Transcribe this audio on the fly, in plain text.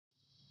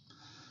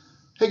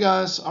Hey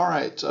guys, all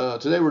right,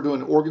 today we're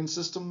doing organ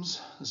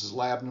systems. This is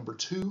lab number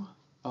 2.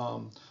 I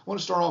want to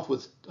start off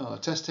with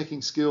test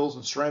taking skills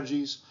and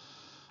strategies.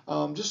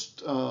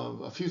 Just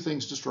a few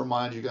things just to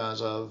remind you guys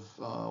of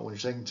when you're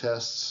taking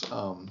tests.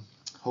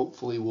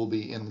 Hopefully we'll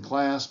be in the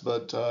class,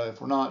 but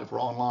if we're not, if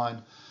we're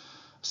online,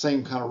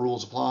 same kind of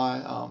rules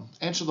apply.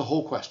 Answer the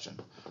whole question.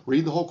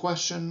 Read the whole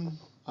question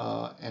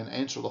and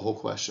answer the whole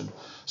question.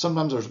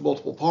 Sometimes there's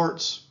multiple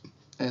parts,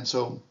 and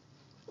so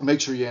make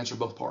sure you answer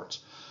both parts.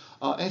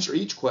 Answer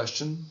each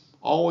question.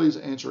 Always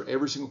answer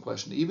every single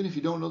question. Even if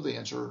you don't know the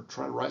answer,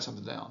 try to write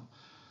something down.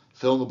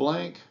 Fill in the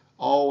blank.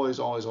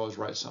 Always, always, always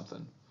write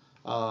something.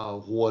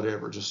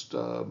 Whatever. Just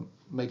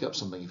make up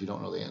something if you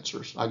don't know the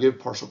answers. I give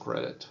partial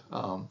credit.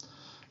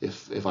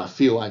 If I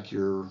feel like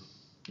you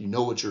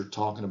know what you're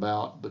talking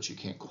about, but you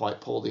can't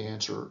quite pull the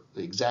answer,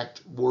 the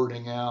exact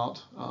wording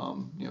out,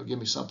 give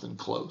me something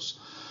close.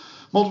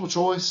 Multiple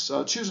choice.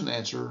 Choose an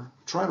answer.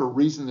 Try to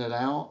reason it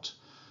out.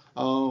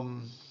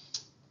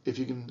 If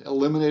you can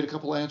eliminate a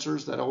couple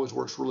answers, that always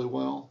works really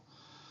well.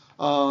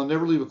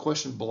 Never leave a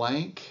question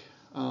blank,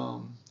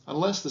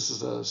 unless this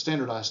is a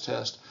standardized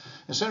test.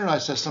 In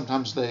standardized tests,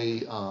 sometimes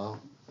they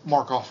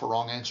mark off for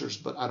wrong answers,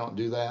 but I don't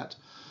do that.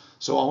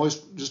 So always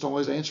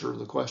answer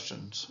the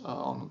questions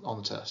on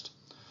the test.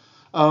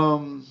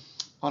 On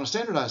a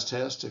standardized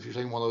test, if you're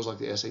taking one of those like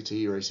the SAT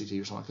or ACT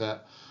or something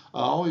like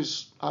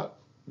that,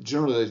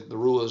 generally the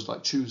rule is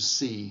like choose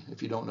C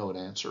if you don't know an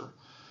answer.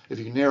 If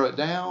you can narrow it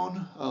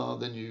down,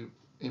 then you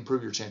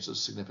improve your chances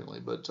significantly,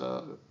 but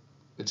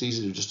it's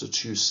easy to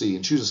choose C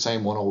and choose the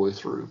same one all the way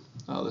through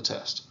the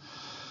test.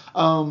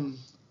 And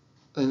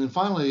then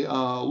finally,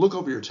 look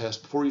over your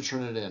test before you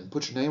turn it in.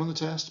 Put your name on the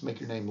test, make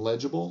your name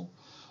legible.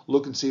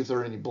 Look and see if there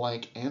are any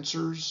blank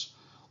answers.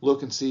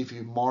 Look and see if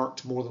you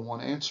marked more than one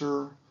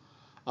answer.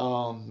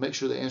 Make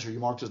sure the answer you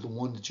marked is the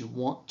one that you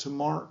want to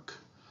mark.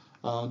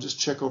 Just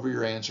check over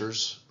your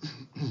answers.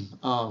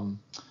 Then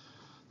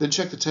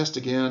check the test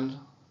again,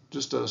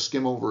 just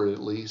skim over it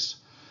at least.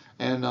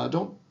 And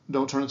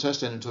don't turn the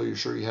test in until you're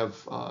sure you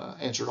have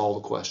answered all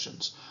the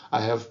questions. I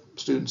have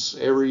students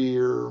every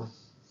year,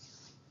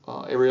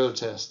 every other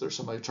test, there's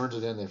somebody who turns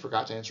it in, they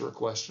forgot to answer a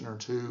question or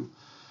two,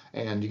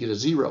 and you get a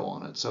 0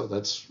 on it. So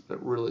that's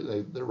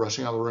really, they're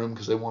rushing out of the room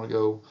because they want to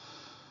go,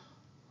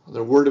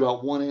 they're worried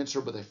about one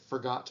answer, but they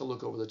forgot to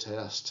look over the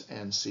test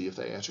and see if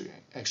they actually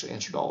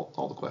answered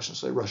all the questions.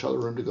 So they rush out of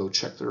the room to go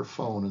check their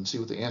phone and see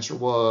what the answer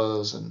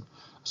was. And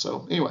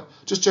so anyway,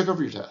 just check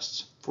over your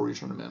tests before you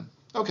turn them in.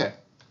 Okay.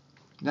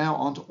 Now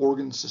on to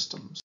organ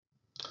systems.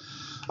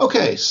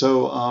 Okay,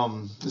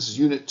 so this is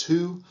unit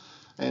 2,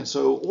 and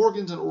so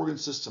organs and organ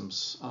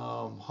systems,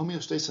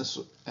 homeostasis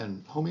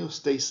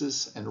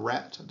and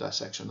rat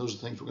dissection. Those are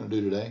the things we're going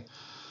to do today.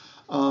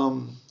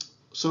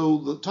 So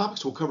the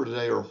topics we'll cover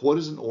today are what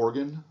is an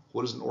organ,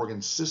 what is an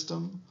organ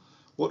system,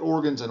 what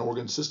organs and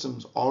organ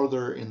systems are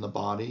there in the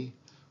body,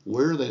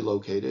 where are they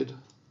located,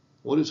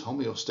 what is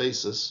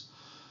homeostasis,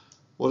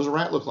 what does a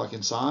rat look like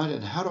inside,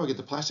 and how do I get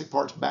the plastic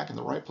parts back in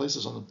the right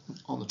places on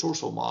the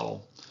torso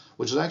model,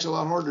 which is actually a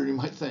lot harder than you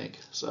might think.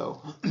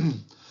 So,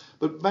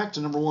 but back to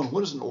number 1,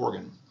 what is an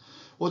organ?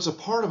 Well, it's a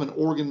part of an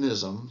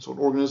organism. So an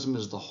organism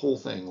is the whole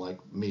thing, like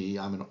me,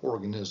 I'm an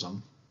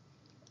organism,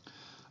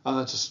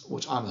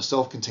 which I'm a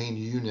self-contained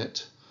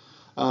unit.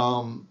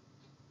 An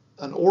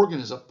organ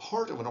is a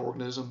part of an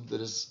organism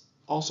that is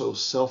also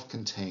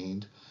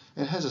self-contained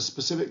and has a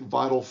specific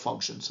vital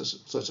function,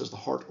 such as the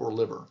heart or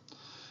liver.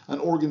 An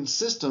organ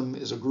system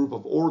is a group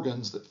of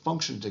organs that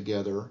function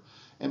together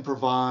and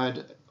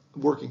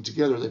working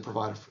together, they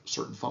provide a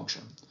certain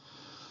function.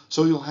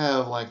 So you'll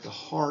have like the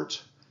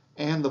heart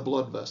and the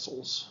blood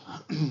vessels.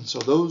 So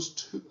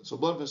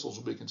blood vessels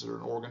will be considered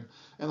an organ,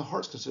 and the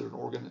heart's considered an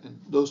organ, and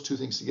those two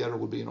things together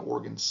would be an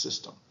organ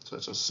system. So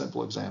it's a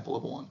simple example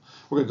of one.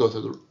 We're going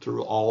to go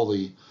through all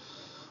the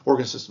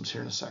organ systems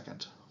here in a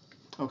second.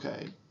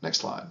 Okay, next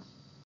slide.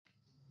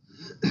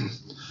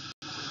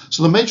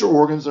 So the major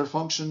organs, their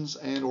functions,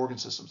 and organ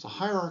systems. The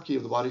hierarchy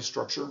of the body's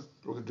structure,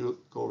 we're going to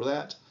go over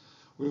that.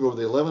 We're going to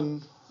go over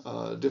the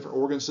 11 different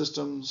organ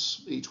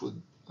systems, each with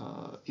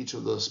each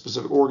of the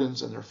specific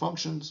organs and their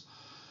functions.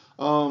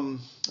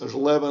 There's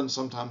 11,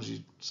 sometimes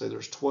you say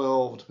there's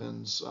 12,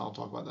 depends, I'll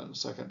talk about that in a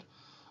second.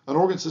 An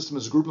organ system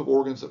is a group of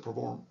organs that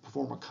perform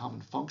a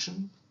common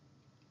function.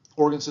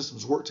 Organ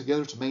systems work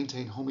together to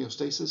maintain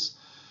homeostasis.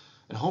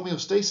 And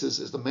homeostasis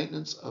is the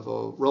maintenance of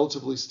a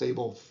relatively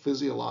stable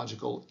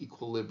physiological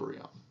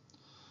equilibrium.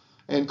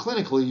 And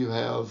clinically, you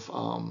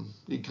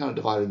can kind of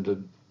divide it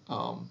into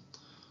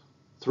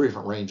 3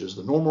 different ranges.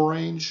 The normal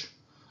range,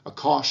 a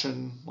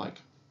caution,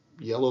 like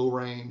yellow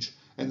range,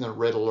 and then a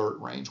red alert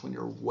range when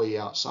you're way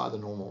outside the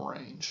normal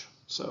range.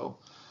 So,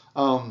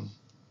 all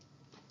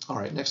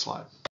right, next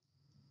slide.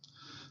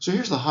 So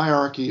here's the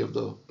hierarchy of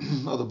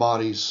the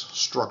body's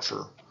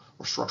structure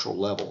or structural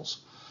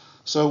levels.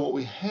 So what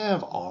we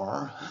have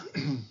are,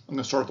 I'm going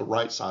to start at the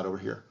right side over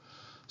here.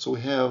 So we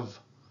have,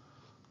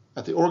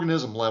 at the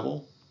organism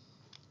level,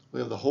 we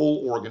have the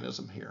whole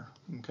organism here,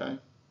 okay?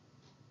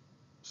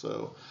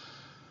 So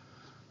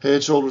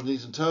Head, shoulders,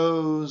 knees, and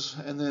toes.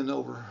 And then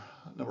over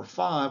number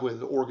 5, we have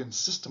the organ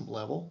system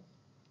level.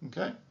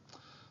 Okay,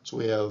 so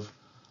we have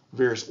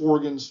various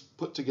organs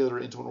put together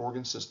into an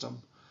organ system.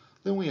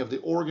 Then we have the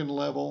organ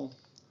level.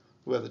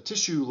 We have the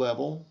tissue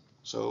level.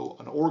 So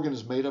an organ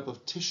is made up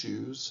of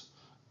tissues,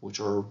 which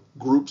are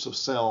groups of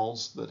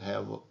cells that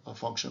have a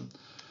function.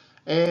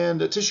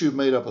 And a tissue is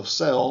made up of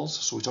cells,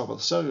 so we talk about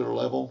the cellular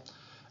level.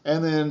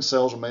 And then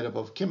cells are made up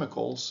of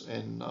chemicals,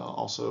 and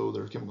also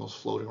there are chemicals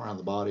floating around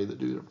the body that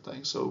do different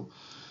things. So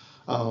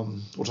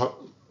we'll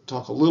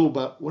talk a little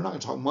about, we're not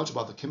going to talk much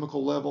about the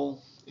chemical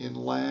level in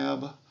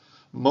lab.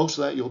 Most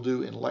of that you'll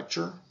do in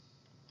lecture.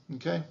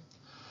 Okay.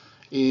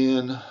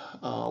 In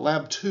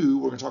lab 2,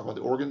 we're going to talk about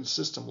the organ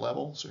system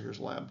level. So here's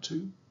lab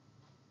 2.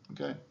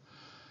 Okay.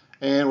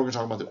 And we're going to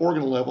talk about the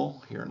organ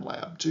level here in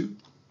lab 2.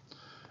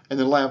 And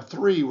then lab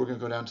 3, we're going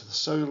to go down to the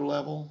cellular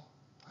level.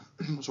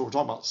 So we're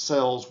talking about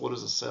cells. What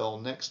is a cell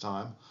next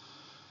time?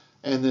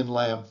 And then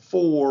lab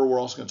 4, we're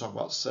also going to talk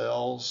about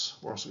cells.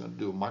 We're also going to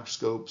do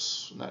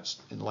microscopes, and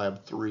that's in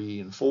lab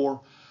 3 and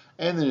 4.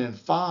 And then in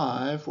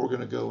 5, we're going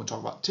to go and talk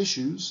about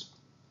tissues.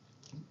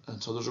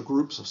 And so those are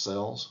groups of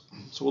cells.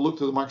 So we'll look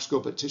through the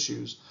microscope at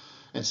tissues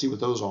and see what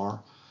those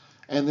are.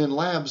 And then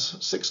labs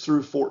 6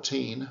 through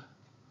 14,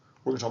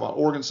 we're going to talk about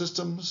organ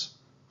systems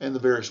and the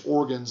various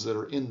organs that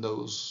are in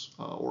those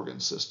organ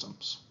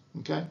systems.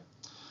 Okay?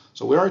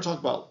 So we already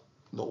talked about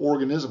the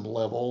organism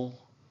level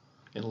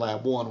in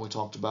lab 1. We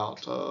talked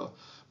about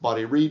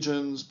body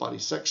regions, body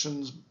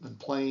sections, and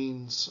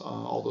planes,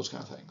 all those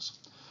kind of things.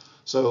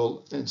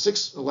 So in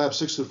lab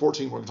 6 through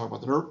 14, we're going to talk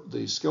about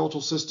the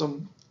skeletal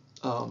system,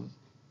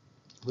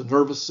 the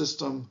nervous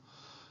system,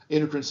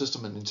 endocrine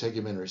system, and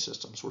integumentary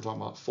system. So we're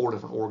talking about 4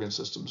 different organ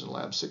systems in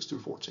labs 6 through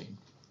 14.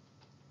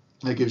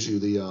 That gives you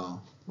the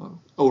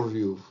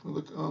overview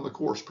of the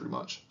course pretty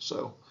much.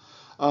 So,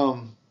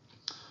 and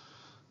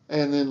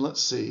then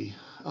let's see.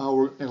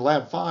 In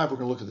lab 5, we're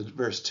going to look at the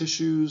various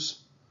tissues.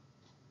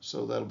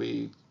 So that'll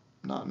be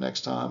not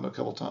next time, a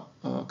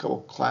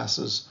couple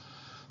classes.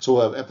 So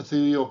we'll have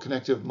epithelial,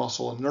 connective,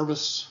 muscle, and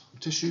nervous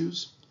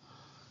tissues.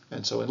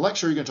 And so in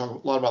lecture, you're going to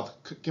talk a lot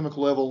about the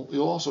chemical level.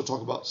 You'll also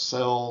talk about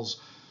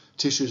cells,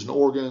 tissues, and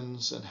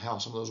organs, and how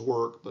some of those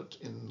work. But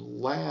in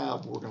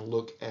lab, we're going to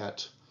look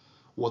at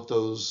what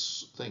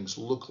those things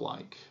look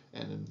like.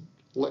 And in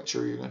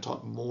lecture, you're going to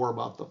talk more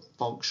about the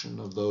function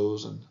of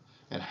those and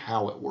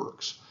how it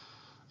works.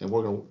 And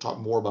we're going to talk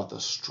more about the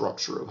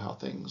structure of how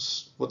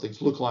what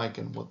things look like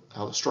and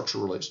how the structure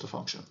relates to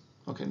function.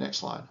 Okay, next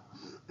slide.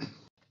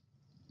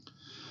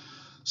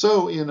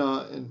 So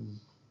in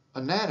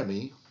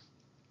anatomy,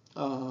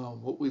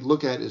 what we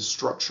look at is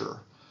structure.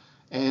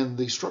 And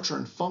the structure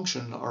and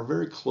function are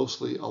very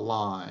closely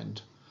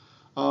aligned.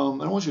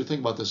 And I want you to think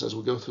about this as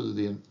we go through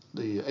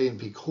the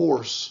A&P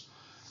course.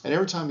 And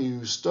every time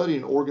you study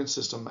an organ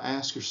system,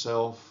 ask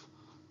yourself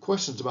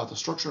questions about the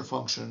structure and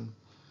function,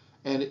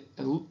 and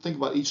think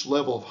about each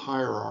level of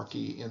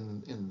hierarchy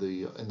in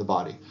the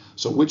body.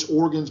 So which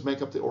organs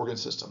make up the organ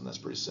system? That's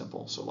pretty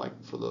simple. So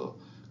like for the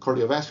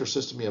cardiovascular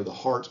system, you have the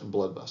heart and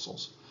blood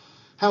vessels.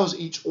 How is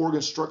each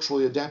organ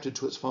structurally adapted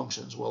to its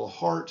functions? Well, a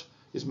heart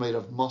is made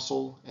of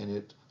muscle, and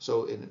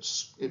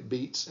it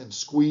beats and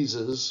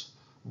squeezes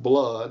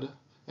blood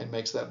and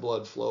makes that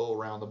blood flow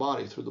around the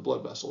body through the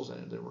blood vessels,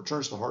 and it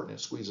returns to the heart and it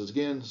squeezes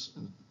again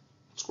and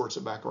squirts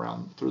it back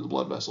around through the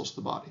blood vessels to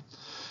the body.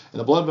 And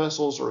the blood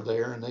vessels are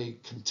there, and they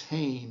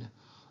contain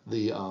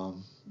the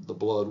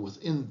blood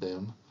within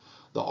them.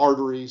 The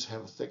arteries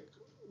have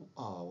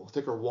a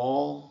thicker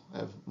wall,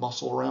 have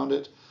muscle around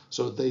it,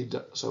 so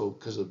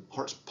because the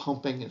heart's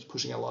pumping, it's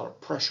pushing a lot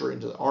of pressure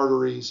into the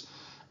arteries,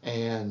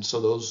 and so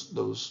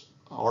those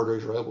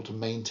arteries are able to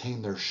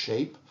maintain their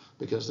shape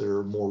because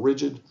they're more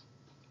rigid.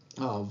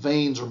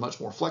 Veins are much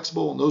more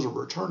flexible, and those are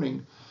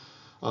returning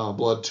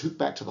blood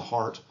back to the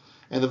heart.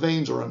 And the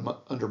veins are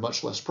under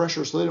much less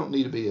pressure, so they don't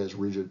need to be as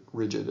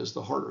rigid as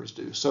the arteries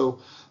do. So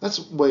that's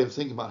a way of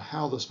thinking about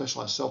how the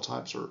specialized cell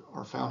types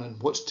are found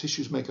and what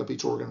tissues make up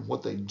each organ and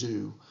what they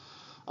do.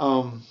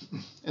 And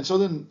so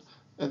then,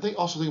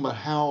 also think about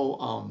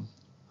how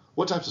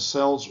what types of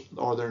cells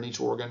are there in each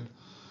organ.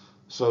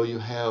 So you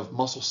have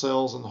muscle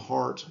cells in the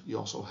heart. You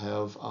also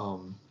have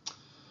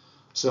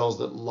cells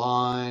that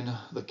line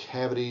the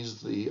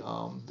cavities, the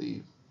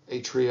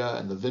atria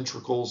and the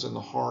ventricles in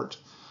the heart.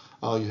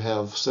 You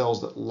have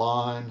cells that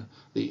line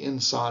the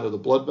inside of the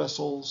blood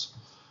vessels.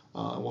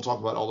 And we'll talk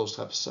about all those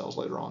types of cells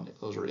later on.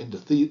 Those are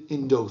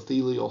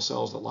endothelial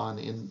cells that line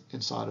the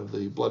inside of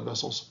the blood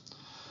vessels.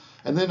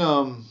 And then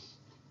and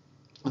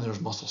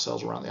there's muscle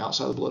cells around the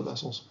outside of the blood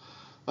vessels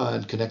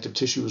and connective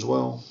tissue as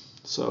well.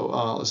 So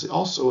let's see.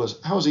 Also,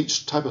 how is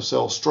each type of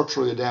cell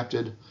structurally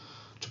adapted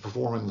to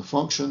performing the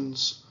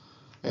functions?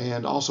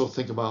 And also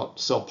think about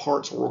cell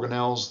parts or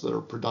organelles that are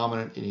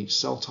predominant in each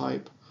cell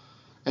type.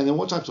 And then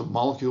what types of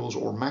molecules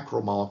or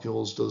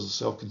macromolecules does the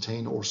cell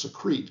contain or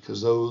secrete?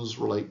 Because those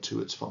relate to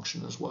its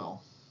function as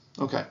well.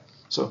 Okay,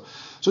 so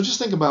just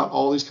think about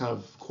all these kind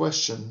of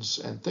questions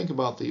and think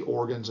about the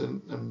organs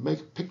and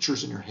make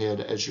pictures in your head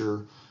as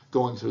you're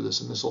going through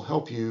this. And this will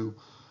help you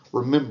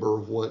remember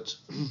what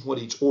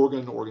each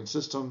organ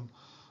system,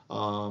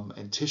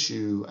 and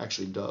tissue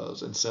actually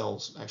does, and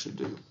cells actually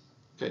do.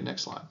 Okay,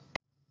 next slide.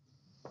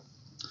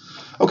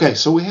 Okay,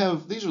 so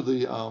these are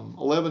the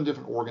 11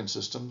 different organ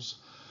systems.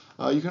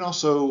 You can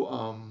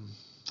also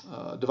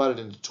divide it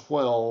into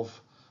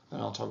 12,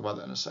 and I'll talk about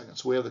that in a second.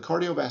 So we have the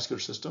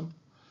cardiovascular system,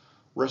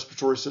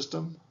 respiratory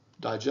system,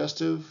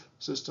 digestive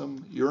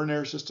system,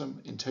 urinary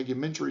system,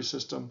 integumentary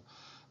system,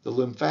 the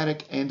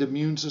lymphatic and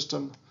immune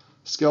system,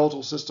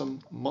 skeletal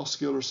system,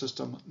 muscular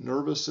system,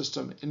 nervous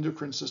system,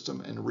 endocrine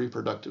system, and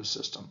reproductive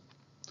system.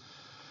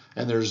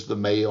 And there's the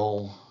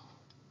male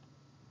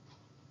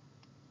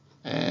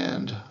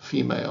and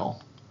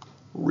female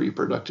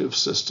reproductive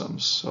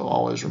systems. So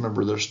always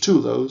remember there's two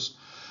of those.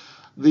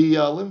 The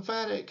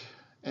lymphatic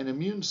and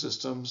immune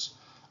systems,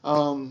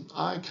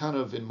 I kind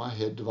of in my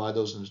head divide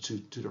those into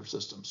two different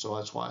systems. So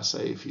that's why I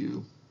say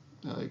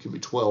it can be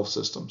 12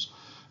 systems.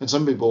 And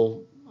some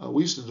people,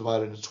 we used to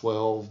divide it into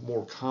 12.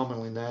 More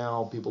commonly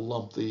now, people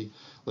lump the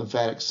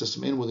lymphatic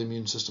system in with the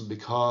immune system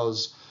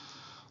because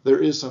there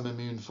is some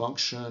immune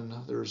function.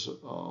 There's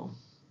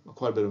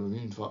quite a bit of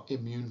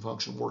immune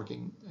function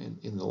working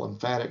in the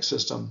lymphatic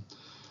system.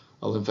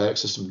 A lymphatic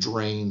system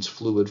drains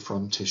fluid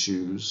from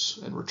tissues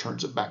and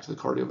returns it back to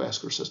the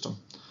cardiovascular system.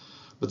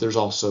 But there's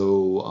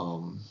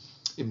also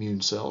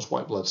immune cells,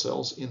 white blood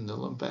cells in the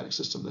lymphatic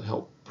system that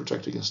help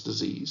protect against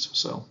disease.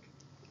 So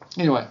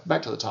anyway,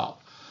 back to the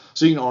top.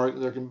 So you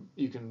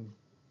can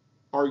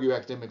argue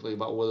academically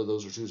about whether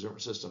those are two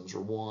different systems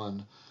or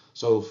one.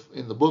 So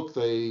in the book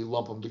they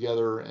lump them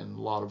together, and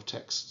a lot of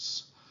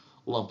texts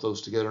lump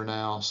those together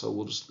now. So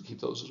we'll just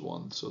keep those as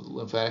one. So the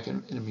lymphatic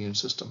and immune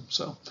system.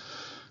 So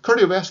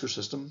cardiovascular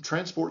system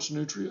transports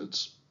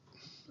nutrients,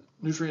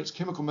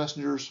 chemical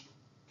messengers,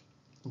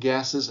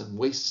 gases, and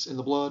wastes in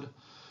the blood.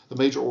 The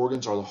major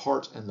organs are the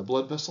heart and the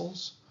blood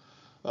vessels.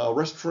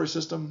 Respiratory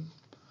system,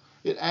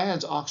 it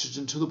adds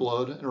oxygen to the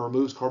blood and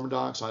removes carbon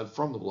dioxide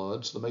from the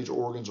blood. So the major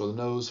organs are the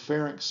nose,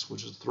 pharynx,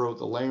 which is the throat,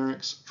 the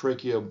larynx,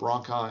 trachea,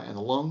 bronchi, and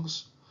the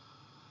lungs.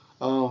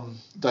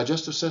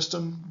 Digestive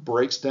system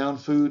breaks down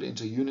food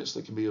into units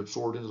that can be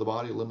absorbed into the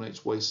body,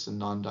 eliminates waste and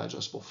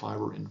non-digestible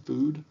fiber in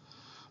food.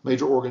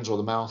 Major organs are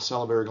the mouth,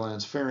 salivary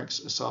glands,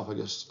 pharynx,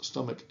 esophagus,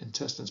 stomach,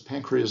 intestines,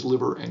 pancreas,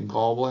 liver, and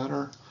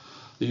gallbladder.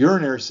 The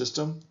urinary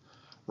system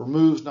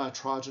removes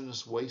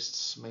nitrogenous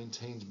wastes,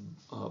 maintains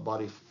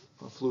body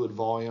fluid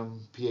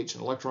volume, pH,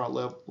 and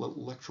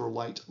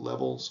electrolyte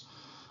levels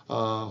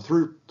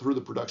through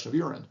the production of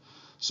urine.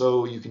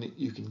 So you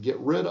can get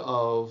rid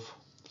of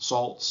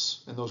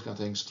salts and those kind of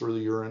things through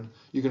the urine.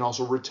 You can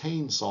also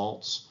retain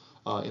salts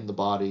in the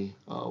body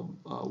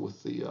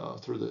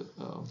through the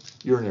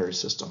urinary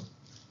system.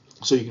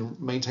 So you can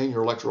maintain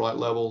your electrolyte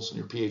levels and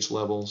your pH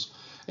levels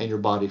and your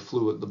body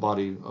fluid, the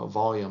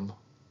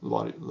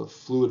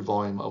fluid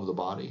volume of the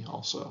body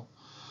also.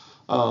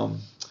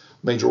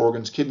 Major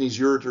organs: kidneys,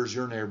 ureters,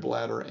 urinary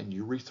bladder, and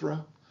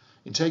urethra.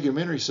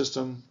 Integumentary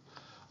system,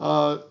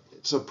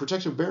 it's a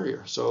protective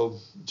barrier. So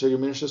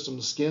integumentary system,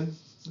 the skin,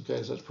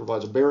 okay, so that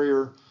provides a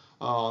barrier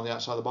on the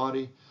outside of the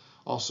body.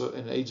 Also,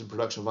 and aids in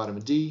production of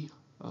vitamin D.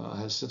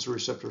 Has sensory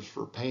receptors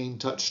for pain,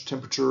 touch,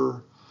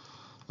 temperature.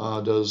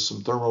 Does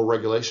some thermal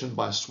regulation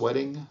by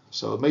sweating.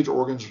 So major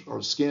organs are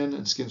the skin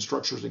and skin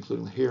structures,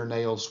 including the hair,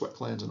 nails, sweat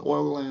glands, and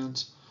oil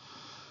glands.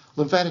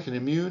 Lymphatic and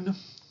immune.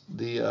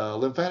 The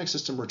lymphatic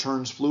system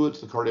returns fluid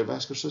to the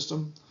cardiovascular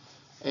system,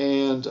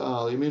 and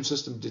the immune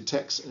system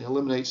detects and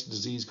eliminates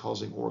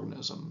disease-causing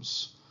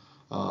organisms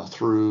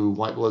through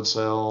white blood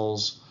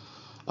cells,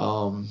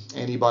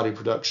 antibody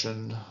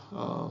production.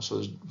 So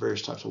there's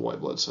various types of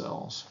white blood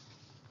cells.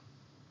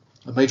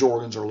 The major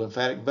organs are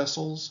lymphatic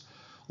vessels,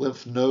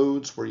 lymph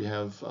nodes, where you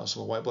have some of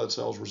the white blood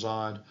cells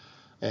reside,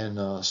 and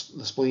the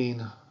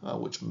spleen,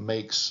 which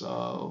makes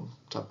allows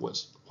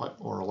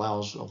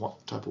a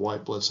type of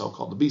white blood cell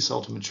called the B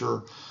cell to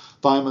mature.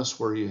 Thymus,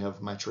 where you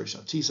have maturation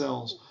of T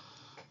cells,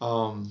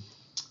 and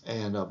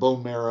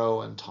bone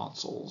marrow and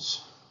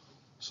tonsils.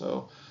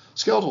 So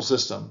skeletal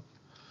system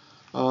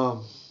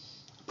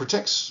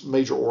protects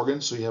major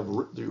organs. So you have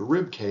your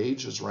rib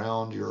cage is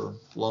around your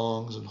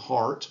lungs and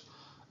heart,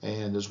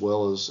 and as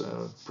well as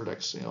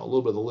protects a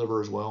little bit of the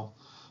liver as well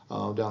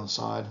down the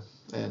side,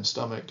 and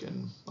stomach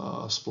and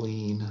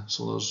spleen,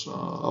 some of those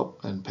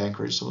and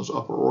pancreas, some of those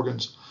upper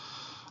organs.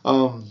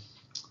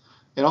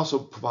 It also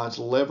provides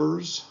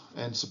levers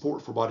and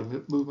support for body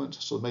movement.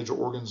 So the major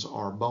organs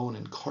are bone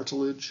and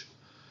cartilage,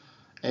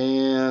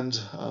 and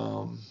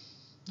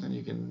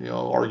you can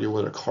argue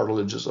whether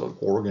cartilage is an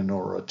organ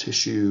or a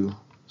tissue.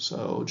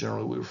 So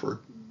generally we're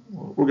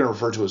going to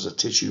refer to it as a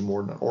tissue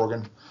more than an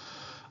organ.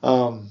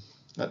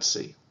 Let's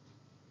see.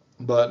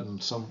 But in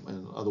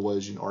other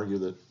ways, you can argue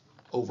that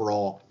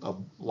overall, a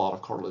lot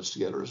of cartilage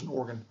together is an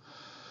organ.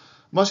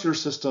 Muscular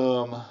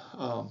system,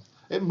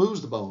 it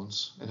moves the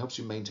bones and helps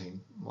you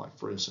maintain, like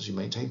for instance, you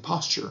maintain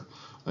posture,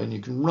 and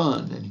you can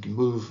run, and you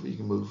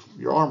can move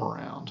your arm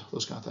around,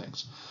 those kind of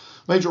things.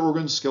 Major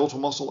organs: skeletal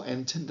muscle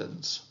and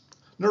tendons.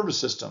 Nervous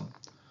system,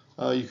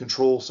 You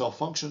control cell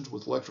functions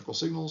with electrical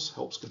signals,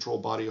 helps control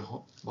body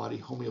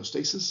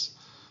homeostasis.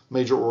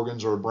 Major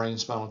organs are brain,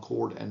 spinal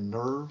cord, and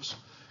nerves.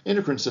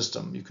 Endocrine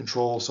system, you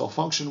control cell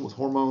function with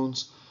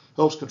hormones,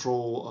 helps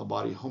control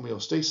body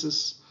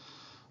homeostasis.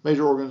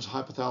 Major organs,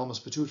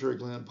 hypothalamus, pituitary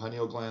gland,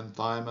 pineal gland,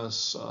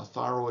 thymus,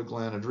 thyroid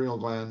gland, adrenal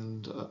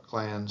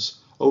glands,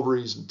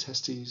 ovaries, and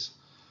testes.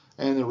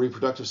 And the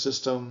reproductive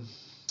system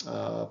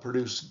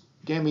produce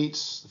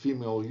gametes, the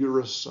female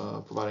uterus,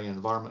 providing an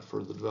environment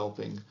for the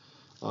developing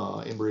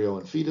embryo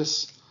and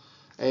fetus.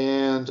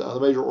 And the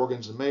major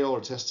organs in male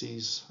are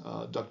testes,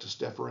 ductus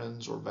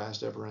deferens or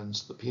vas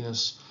deferens, the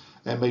penis,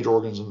 and major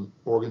organs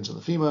in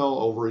the female,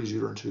 ovaries,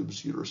 uterine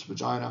tubes, uterus,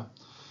 vagina.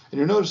 And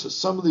you'll notice that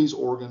some of these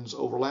organs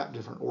overlap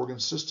different organ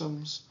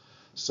systems.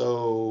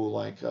 So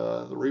like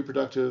the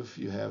reproductive,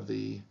 you have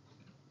the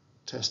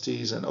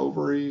testes and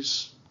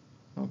ovaries,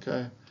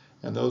 okay?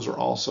 And those are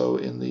also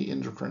in the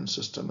endocrine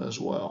system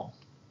as well,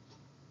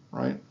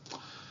 right?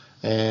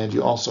 And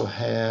you also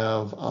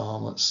have,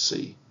 let's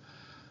see,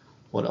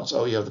 what else?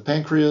 Oh, you have the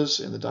pancreas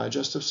in the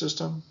digestive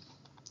system.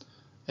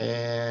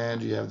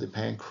 And you have the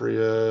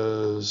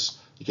pancreas.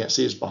 You can't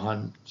see it's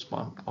behind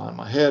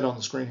my head on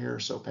the screen here,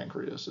 so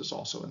pancreas is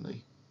also in the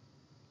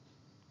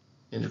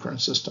endocrine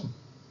system,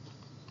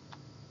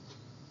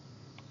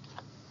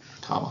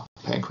 comma,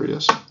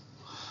 pancreas.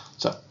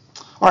 So,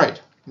 all right,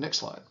 next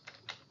slide.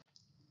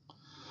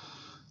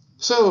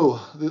 So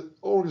the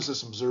organ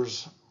systems, we're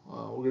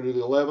going to do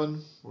the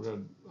 11. We're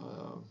going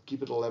to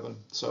keep it 11.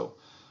 So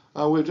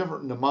we have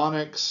different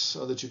mnemonics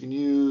that you can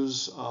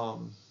use.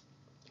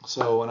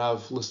 So, and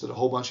I've listed a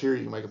whole bunch here.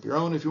 You can make up your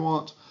own if you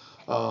want.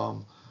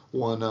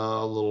 One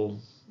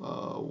little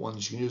one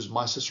that you can use.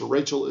 My sister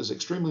Rachel is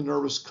extremely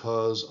nervous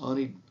because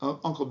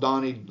Uncle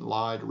Donnie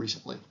lied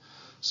recently.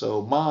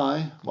 So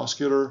my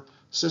muscular,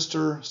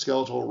 sister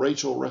skeletal,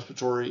 Rachel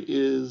respiratory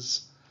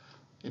is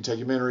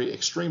integumentary,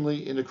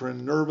 extremely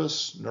endocrine,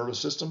 nervous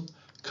system,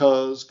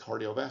 cause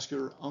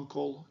cardiovascular,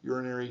 uncle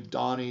urinary,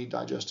 Donnie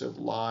digestive,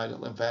 lied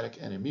lymphatic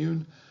and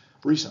immune,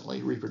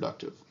 recently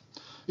reproductive.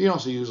 You can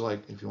also use,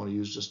 like, if you want to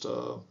use just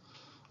an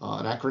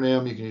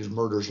acronym, you can use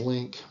Murder's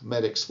Link,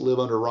 Medics Live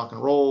Under Rock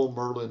and Roll,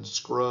 Merlin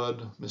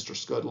Scrud, Mr.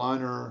 Scud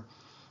Liner,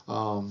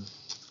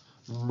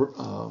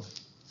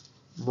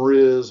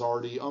 Mariz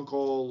RD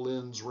Uncle,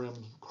 Lynn's Rim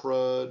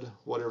Crud,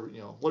 whatever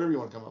you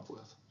want to come up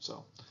with.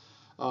 So,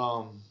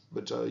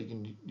 but you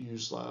can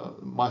use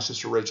My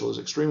Sister Rachel is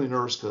extremely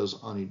nervous because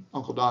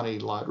Uncle Donnie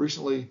lied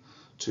recently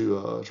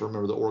to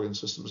remember the organ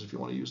systems if you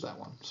want to use that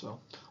one. So,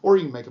 or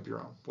you can make up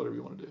your own, whatever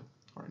you want to do.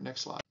 All right,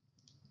 next slide.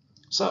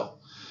 So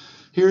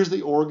here's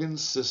the organ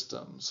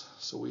systems.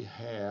 So we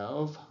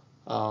have,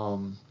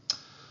 on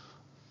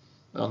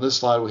this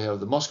slide, we have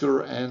the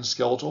muscular and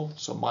skeletal.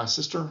 So my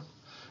sister.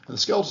 And the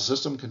skeletal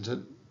system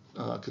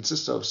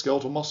consists of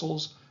skeletal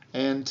muscles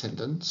and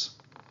tendons.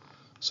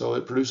 So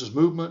it produces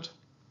movement,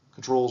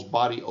 controls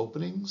body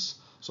openings.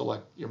 So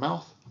like your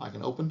mouth, I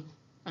can open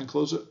and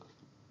close it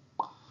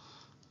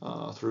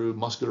through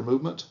muscular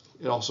movement.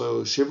 It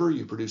also shiver,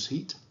 you produce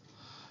heat.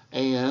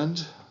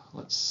 And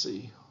let's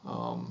see.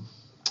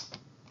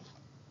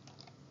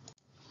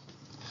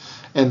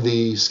 And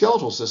the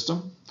skeletal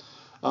system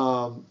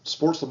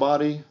supports the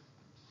body,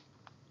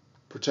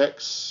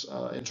 protects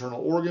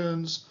internal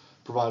organs,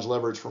 provides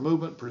leverage for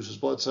movement, produces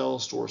blood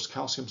cells, stores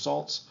calcium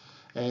salts,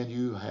 and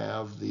you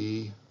have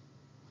the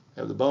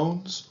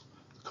bones,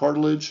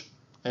 cartilage,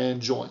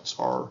 and joints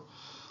are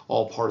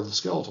all part of the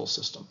skeletal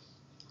system.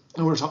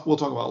 And we'll talk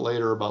about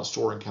later about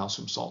storing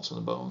calcium salts in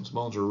the bones.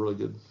 Bones are a really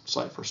good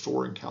site for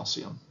storing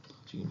calcium.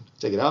 So you can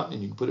take it out and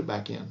you can put it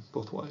back in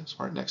both ways.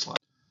 All right, next slide.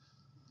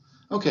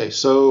 Okay,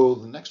 so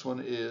the next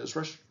one is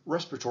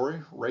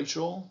respiratory.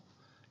 Rachel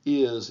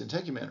is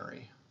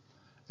integumentary.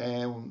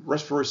 And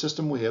respiratory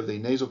system, we have the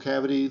nasal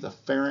cavity, the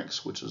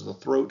pharynx, which is the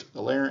throat,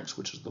 the larynx,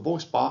 which is the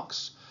voice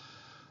box.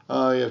 You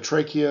have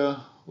trachea,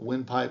 a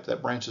windpipe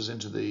that branches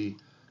into the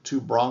two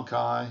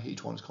bronchi.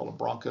 Each one is called a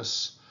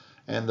bronchus,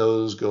 and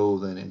those go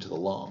then into the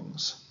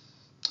lungs.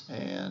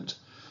 And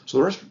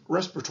so the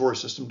respiratory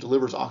system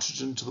delivers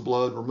oxygen to the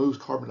blood, removes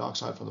carbon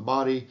dioxide from the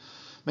body,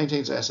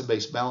 maintains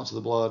acid-base balance of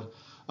the blood.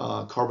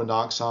 Carbon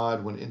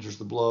dioxide, when it enters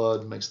the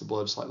blood, makes the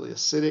blood slightly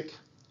acidic,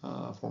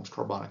 forms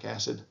carbonic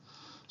acid.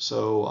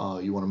 So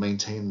you want to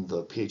maintain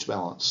the pH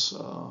balance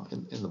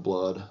in the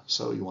blood.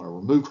 So you want to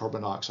remove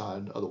carbon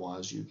dioxide,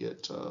 otherwise you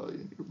get your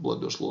blood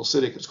goes a little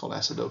acidic. It's called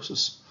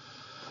acidosis.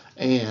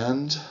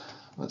 And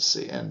let's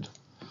see, and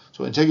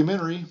so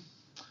integumentary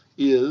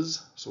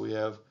is, so we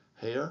have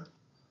hair,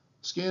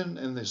 skin,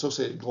 and the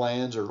associated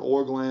glands or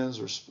oil glands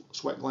or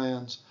sweat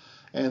glands,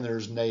 and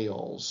there's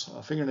nails,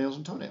 fingernails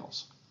and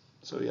toenails.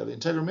 So you have the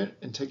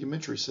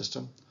integumentary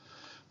system,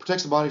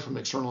 protects the body from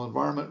the external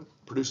environment,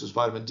 produces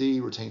vitamin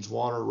D, retains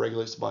water,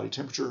 regulates the body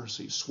temperature,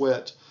 so you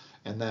sweat,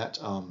 and that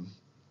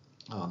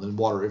then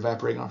water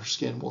evaporating off your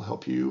skin will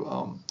help you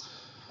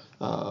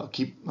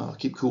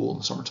keep cool in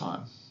the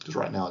summertime. Because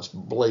right now it's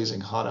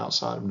blazing hot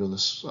outside. I'm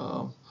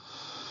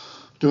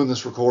doing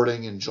this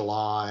recording in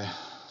July,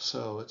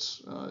 so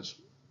it's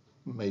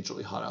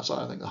majorly hot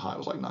outside. I think the high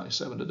was like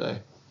 97 today.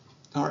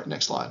 All right,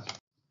 next slide.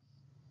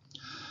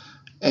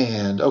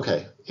 And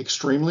okay,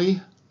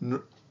 extremely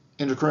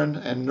endocrine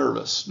and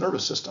nervous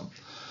system.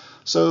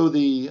 So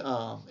the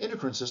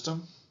endocrine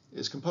system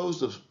is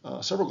composed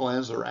of several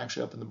glands that are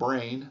actually up in the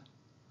brain.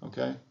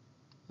 Okay,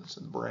 that's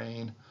in the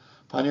brain.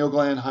 Pineal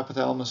gland,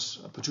 hypothalamus,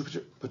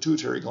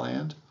 pituitary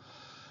gland.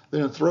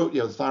 Then in the throat,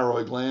 you have the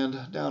thyroid gland.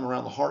 Down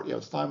around the heart, you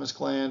have the thymus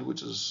gland,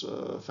 which is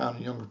found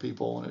in younger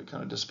people, and it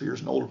kind of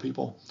disappears in older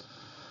people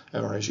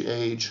or as you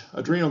age.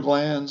 Adrenal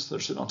glands, they're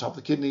sitting on top of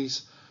the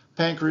kidneys.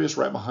 Pancreas,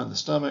 right behind the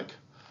stomach.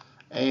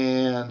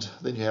 And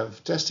then you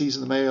have testes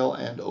in the male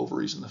and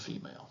ovaries in the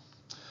female.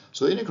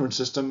 So the endocrine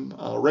system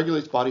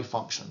regulates body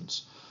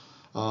functions.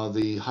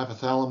 The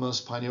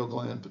hypothalamus, pineal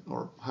gland,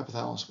 or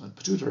hypothalamus and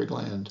pituitary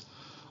gland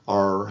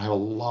have a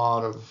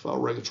lot of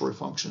regulatory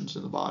functions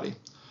in the body.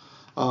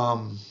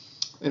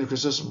 Endocrine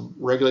system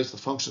regulates the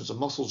functions of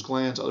muscles,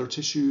 glands, other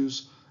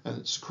tissues, and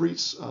it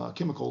secretes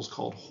chemicals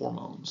called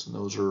hormones. And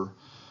those are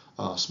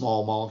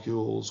small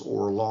molecules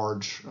or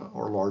larger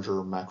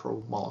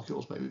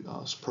macromolecules, maybe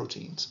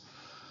proteins.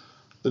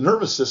 The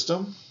nervous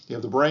system, you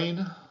have the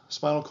brain,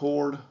 spinal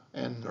cord,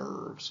 and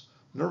nerves.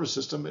 Nervous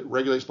system, it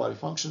regulates body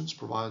functions,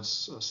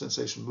 provides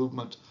sensation,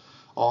 movement,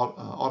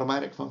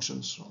 automatic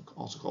functions,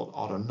 also called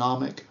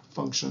autonomic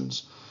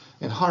functions,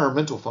 and higher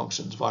mental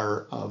functions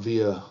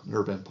via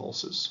nerve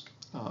impulses.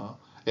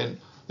 And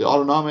the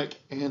autonomic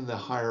and the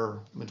higher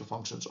mental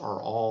functions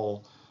are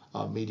all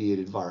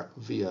mediated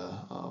via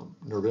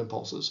nerve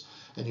impulses.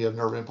 And you have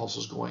nerve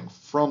impulses going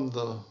from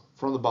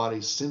the body,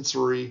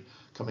 sensory,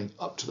 coming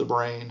up to the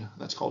brain.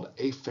 That's called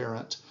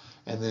afferent.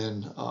 And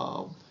then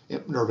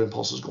nerve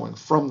impulses going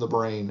from the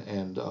brain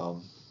and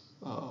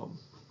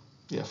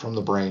from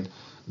the brain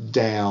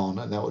down,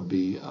 and that would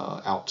be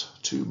out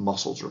to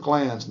muscles or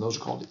glands, and those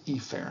are called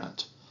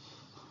efferent.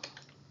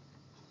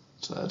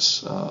 So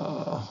that's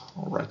I'll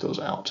write those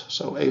out.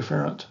 So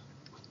afferent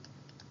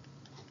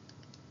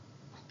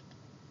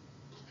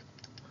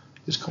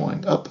is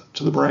going up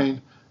to the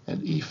brain,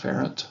 and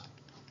efferent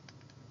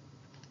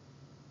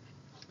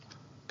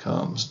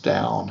comes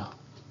down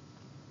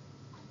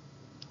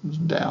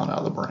out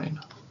of the brain.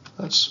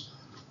 That's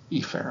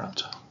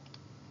efferent.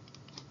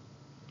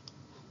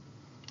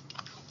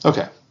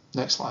 Okay,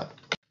 next slide.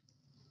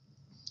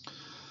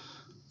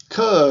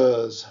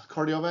 Cuz,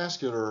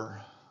 cardiovascular,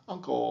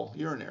 uncle,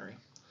 urinary.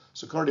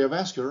 So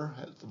cardiovascular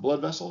has the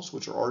blood vessels,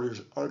 which are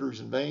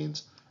arteries and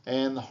veins,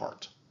 and the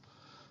heart.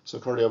 So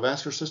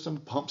cardiovascular system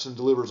pumps and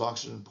delivers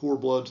oxygen-poor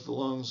blood to the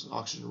lungs,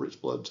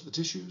 oxygen-rich blood to the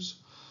tissues.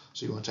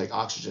 So you want to take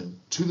oxygen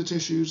to the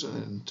tissues and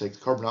then take the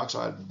carbon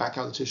dioxide back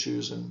out of the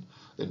tissues and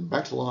then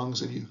back to the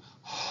lungs, and you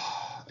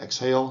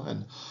exhale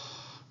and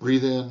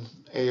breathe in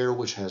air,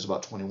 which has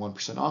about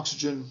 21%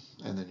 oxygen,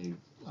 and then you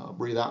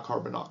breathe out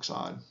carbon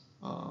dioxide.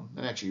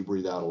 And actually you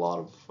breathe out a lot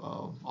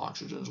of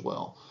oxygen as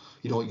well.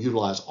 You don't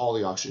utilize all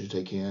the oxygen you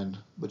take in,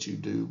 but you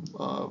do,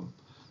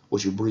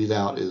 what you breathe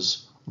out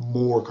is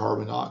more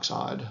carbon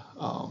dioxide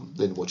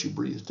than what you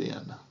breathed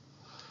in,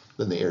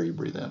 than the air you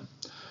breathe in.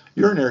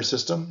 Urinary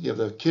system, you have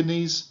the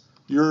kidneys,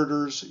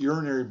 ureters,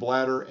 urinary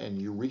bladder, and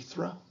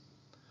urethra.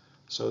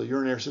 So the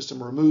urinary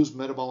system removes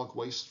metabolic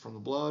waste from the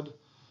blood.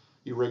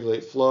 You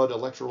regulate flood,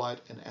 electrolyte,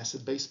 and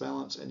acid-base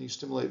balance, and you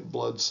stimulate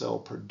blood cell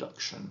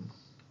production.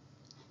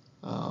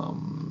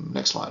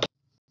 Next slide.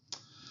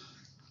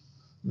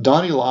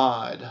 Donnie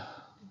lied.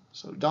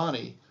 So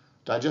Donnie,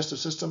 digestive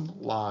system,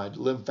 lied,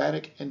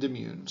 lymphatic, and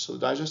immune. So the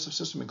digestive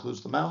system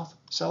includes the mouth,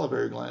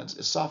 salivary glands,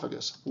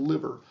 esophagus,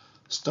 liver,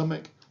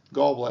 stomach,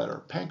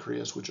 gallbladder,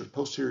 pancreas, which are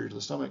posterior to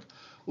the stomach,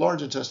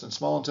 large intestine,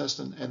 small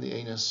intestine, and the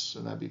anus,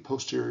 and that'd be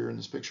posterior in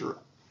this picture,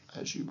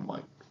 as you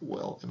might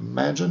well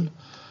imagine.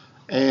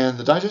 And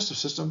the digestive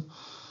system,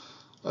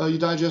 you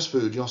digest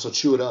food, you also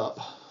chew it up.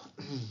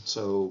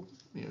 So,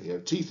 you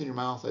have teeth in your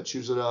mouth that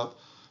chews it up.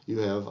 You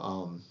have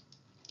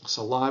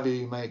saliva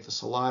you make. The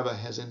saliva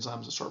has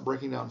enzymes that start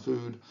breaking down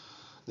food.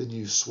 Then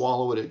you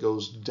swallow it, it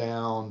goes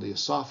down the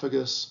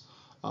esophagus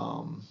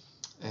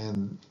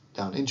and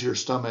down into your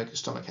stomach. Your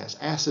stomach has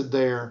acid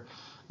there.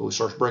 It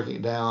starts breaking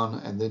it down,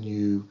 and then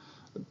you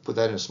put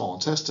that in a small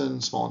intestine.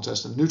 Small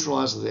intestine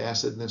neutralizes the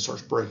acid and then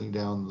starts breaking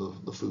down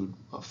the food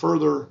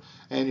further.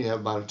 And you have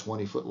about a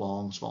 20-foot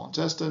long small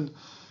intestine,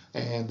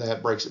 and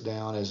that breaks it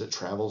down as it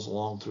travels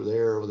along through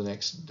there over the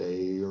next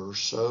day or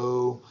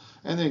so.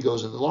 And then it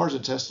goes into the large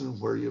intestine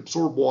where you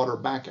absorb water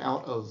back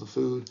out of the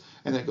food,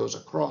 and then it goes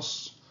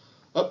across,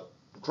 up,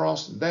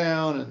 across, and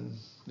down, and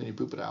then you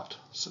poop it out.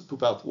 So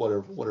poop out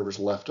whatever's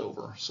left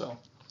over.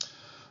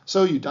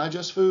 So you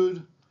digest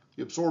food,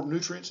 you absorb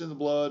nutrients in the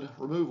blood,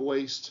 remove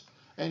waste,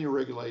 and you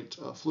regulate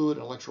fluid,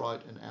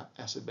 electrolyte, and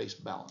acid-base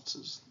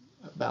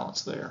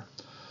balance there.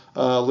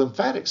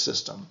 Lymphatic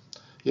system,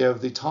 you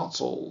have the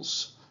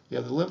tonsils, you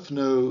have the lymph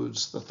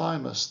nodes, the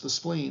thymus, the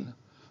spleen,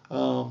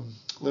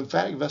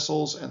 lymphatic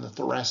vessels, and the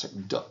thoracic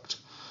duct.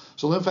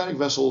 So lymphatic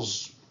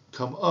vessels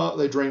come up,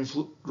 they drain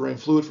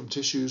fluid from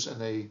tissues,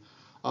 and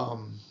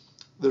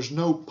there's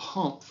no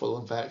pump for the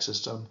lymphatic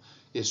system.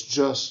 It's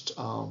just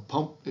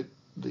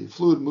the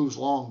fluid moves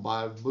along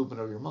by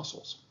movement of your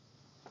muscles.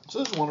 So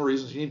this is one of the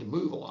reasons you need to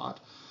move a lot,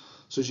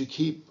 so as you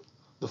keep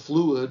the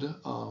fluid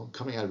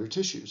coming out of your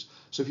tissues.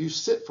 So if you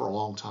sit for a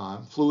long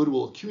time, fluid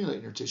will accumulate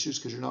in your tissues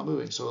because you're not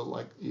moving. So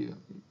like you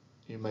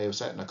may have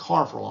sat in a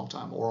car for a long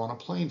time or on a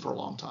plane for a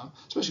long time,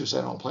 especially if you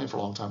sat on a plane for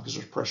a long time because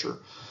there's pressure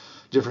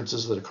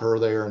differences that occur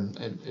there, and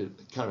it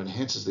kind of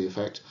enhances the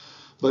effect.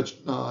 But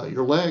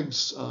your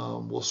legs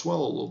will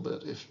swell a little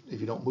bit if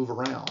you don't move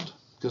around,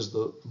 because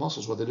the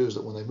muscles, what they do is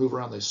that when they move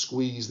around, they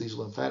squeeze these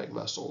lymphatic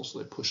vessels,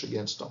 they push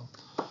against them,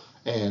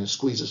 and it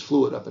squeezes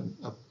fluid up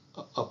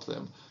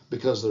them.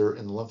 Because they're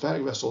in the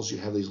lymphatic vessels, you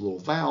have these little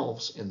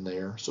valves in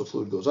there, so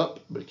fluid goes up,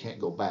 but it can't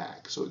go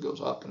back. So it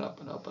goes up and up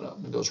and up and up,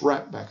 and goes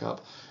right back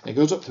up, and it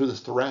goes up through the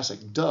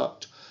thoracic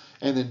duct,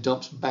 and then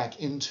dumps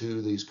back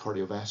into these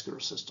cardiovascular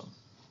system.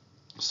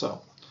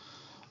 So,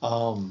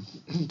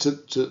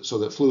 so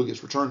that fluid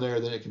gets returned there,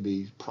 then it can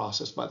be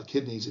processed by the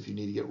kidneys if you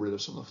need to get rid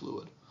of some of the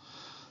fluid.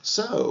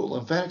 So,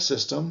 lymphatic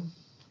system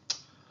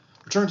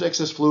returns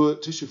excess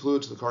fluid, tissue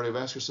fluid, to the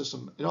cardiovascular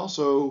system. It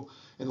also,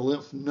 in the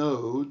lymph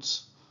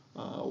nodes,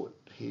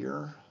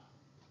 here,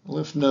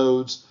 lymph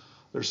nodes,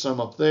 there's some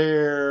up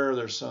there,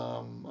 there's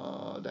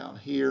some down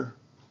here,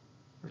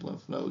 there's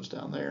lymph nodes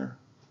down there.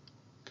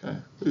 Okay,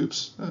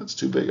 oops, that's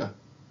too big.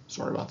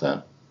 Sorry about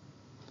that.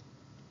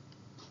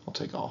 I'll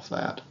take off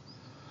that.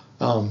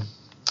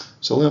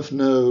 So lymph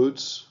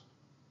nodes,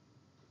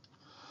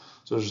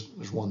 so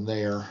there's one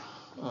there,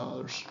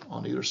 there's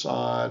on either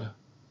side,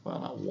 well,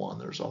 not one,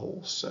 there's a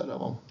whole set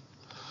of them.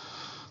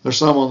 There's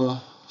some on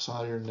the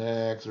side of your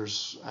neck,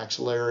 there's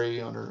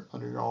axillary under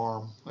your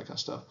arm, that kind of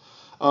stuff.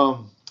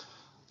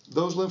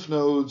 Those lymph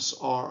nodes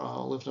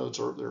are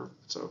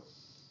it's a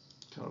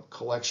kind of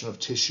collection of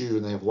tissue,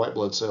 and they have white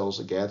blood cells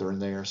that gather in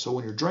there. So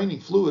when you're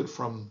draining fluid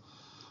from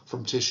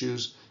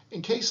tissues,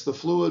 in case the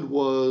fluid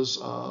was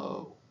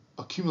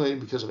accumulating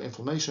because of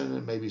inflammation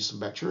and maybe some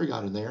bacteria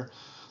got in there,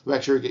 the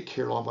bacteria get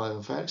carried along by the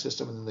lymphatic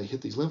system, and then they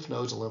hit these lymph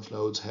nodes, and lymph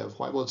nodes have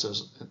white blood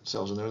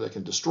cells in there that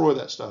can destroy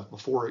that stuff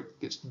before it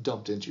gets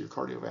dumped into your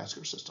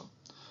cardiovascular system.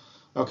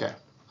 Okay,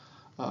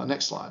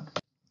 next slide.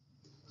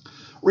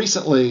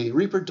 Recently,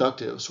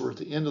 reproductive, so we're at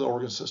the end of the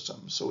organ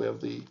system. So we have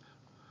the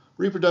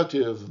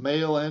reproductive,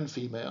 male and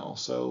female.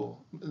 So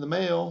in the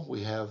male,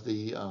 we have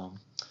the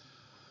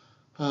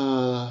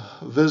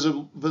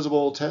visible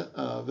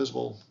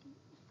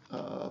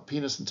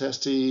penis and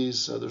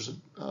testes. There's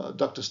a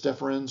ductus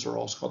deferens, or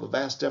also called the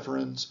vas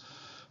deferens,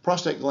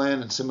 prostate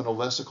gland, and seminal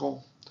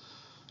vesicle.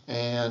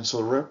 And so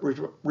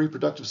the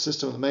reproductive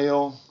system of the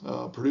male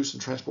produce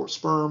and transport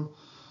sperm,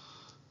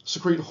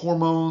 secrete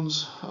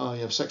hormones,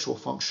 you have sexual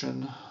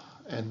function.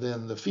 And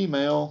then the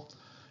female,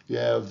 you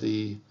have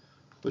the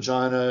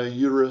vagina,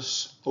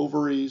 uterus,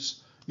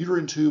 ovaries,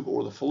 uterine tube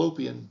or the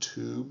fallopian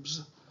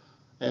tubes,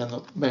 and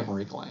the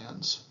mammary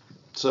glands.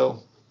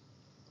 So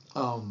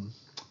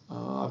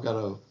I've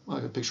got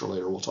a picture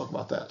later, we'll talk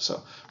about that.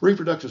 So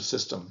reproductive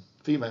system,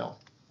 female.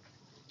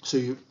 So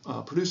you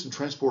produce and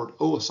transport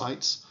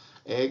oocytes,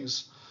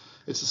 eggs.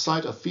 It's the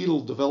site of fetal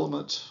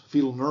development,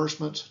 fetal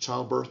nourishment,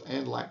 childbirth,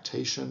 and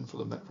lactation for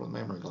the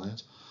mammary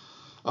glands.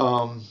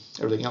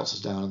 Everything else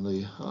is down in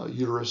the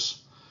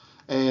uterus,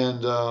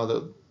 and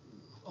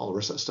all the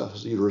rest of that stuff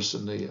is the uterus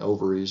and the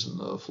ovaries and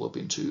the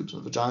fallopian tubes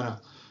and the vagina.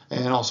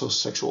 And also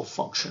sexual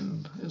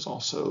function is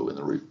also in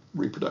the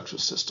reproductive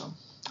system.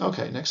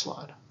 Okay, next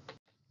slide.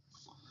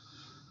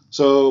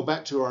 So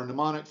back to our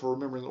mnemonic for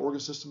remembering the organ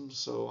systems.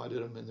 So I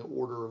did them in the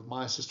order of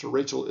my sister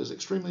Rachel is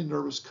extremely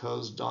nervous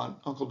because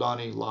Uncle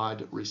Donnie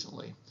lied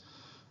recently.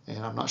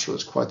 And I'm not sure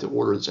it's quite the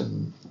order it's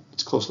in.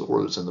 It's close to the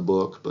order that's in the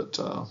book, but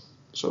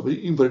but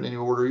you can put it in any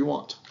order you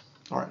want.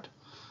 All right,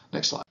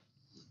 next slide.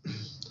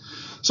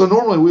 So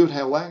normally we would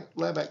have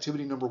lab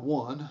activity number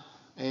 1,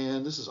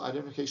 and this is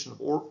identification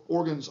of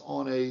organs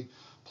on a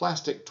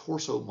plastic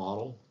torso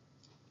model.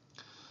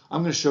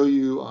 I'm going to show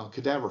you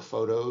cadaver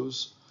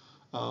photos.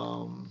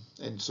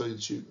 And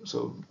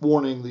so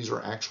warning, this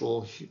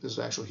is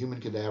actual human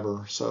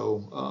cadaver.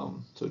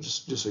 So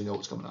just so you know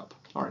what's coming up.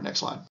 All right, next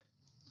slide.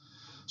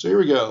 So here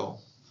we go.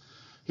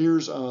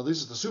 Here's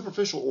these are the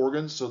superficial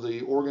organs. So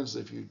the organs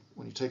that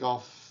when you take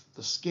off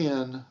the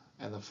skin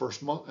and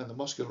the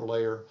muscular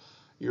layer,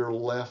 you're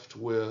left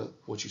with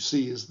what you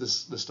see is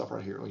this stuff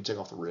right here. When you take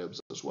off the ribs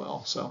as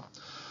well. So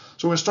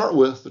we're going to start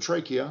with the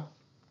trachea.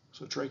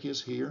 So trachea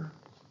is here.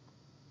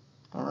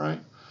 All right.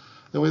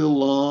 Then we have the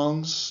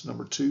lungs,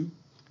 number 2.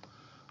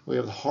 We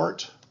have the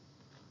heart.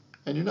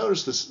 And you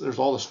notice there's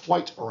all this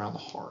white around the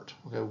heart.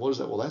 Okay, what is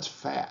that? Well, that's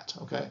fat.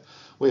 Okay,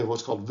 we have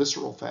what's called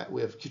visceral fat.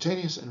 We have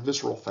cutaneous and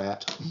visceral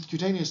fat.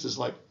 Cutaneous is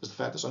the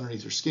fat that's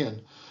underneath your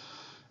skin.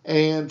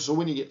 And so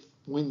when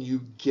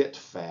you get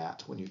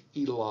fat, when you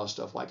eat a lot of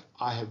stuff, like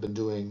I have been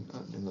doing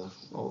in the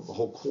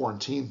whole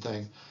quarantine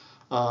thing,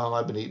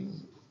 I've been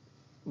eating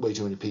way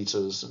too many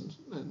pizzas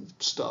and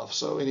stuff.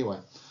 So anyway,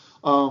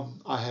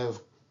 I have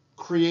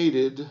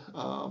created,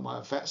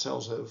 my fat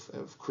cells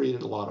have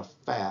created a lot of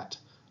fat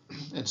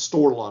and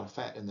stored a lot of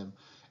fat in them,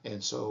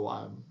 and so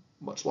I'm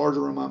much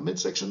larger in my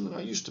midsection than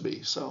I used to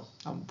be. So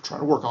I'm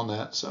trying to work on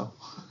that. So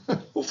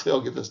hopefully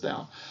I'll get this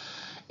down.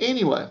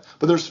 Anyway,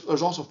 but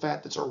there's also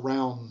fat that's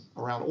around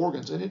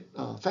organs, and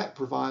fat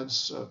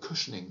provides a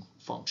cushioning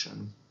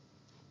function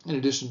in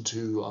addition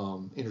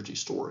to energy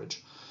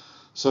storage.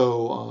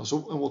 So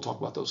and we'll talk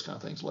about those kind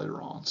of things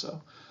later on.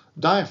 So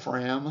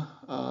diaphragm,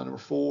 number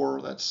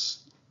 4, that's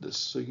this.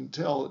 So you can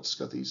tell it's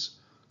got these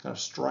kind of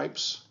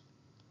stripes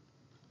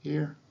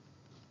here,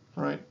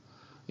 right?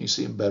 You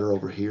see them better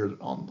over here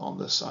on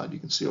this side. You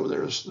can see over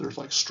there's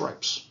like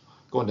stripes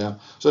going down.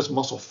 So that's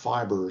muscle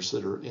fibers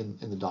that are in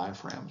the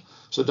diaphragm.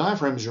 So the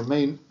diaphragm is your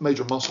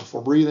major muscle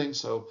for breathing.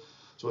 So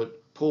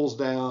it pulls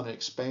down, it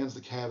expands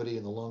the cavity,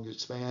 and the lungs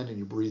expand, and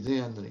you breathe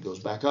in, then it goes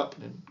back up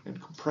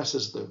and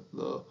compresses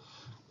the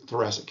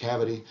thoracic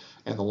cavity,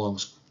 and the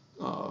lungs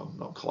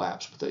don't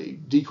collapse, but they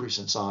decrease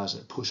in size,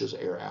 and it pushes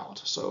air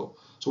out. So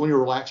when you're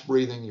relaxed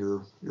breathing,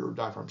 your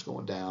diaphragm's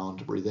going down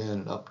to breathe in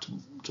and up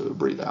to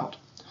breathe out.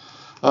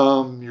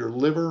 Your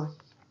liver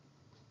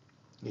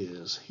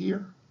is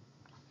here.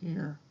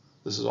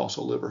 This is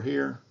also liver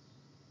here.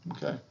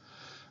 Okay.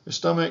 Your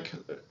stomach,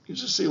 you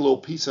just see a little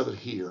piece of it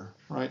here,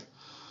 right?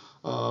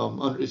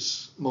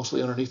 It's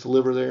mostly underneath the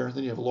liver there.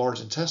 Then you have a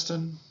large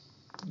intestine.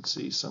 You can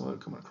see some of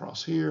it coming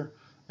across here.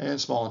 And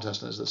small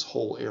intestine is this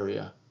whole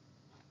area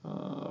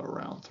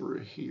around through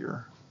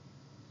here.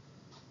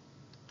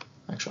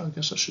 Actually, I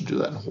guess I should do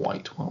that in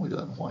white. Why don't we do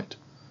that in white?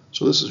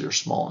 So this is your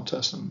small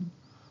intestine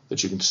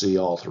that you can see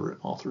all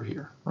through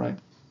here, right?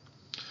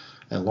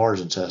 And large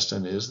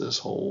intestine is this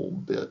whole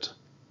bit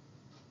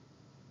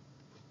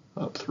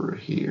up through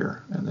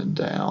here and then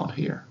down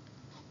here,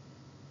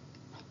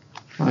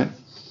 right?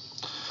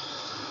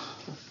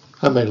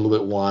 I made it a little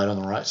bit wide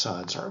on the right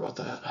side. Sorry about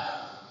that.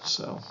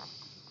 So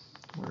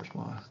where's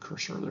my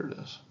cursor? There it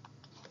is.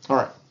 All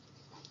right,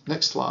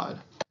 next slide.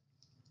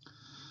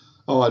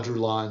 Oh, I drew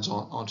lines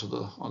onto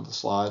the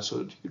slide so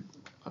that you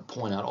could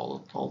point out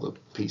all the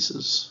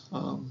pieces.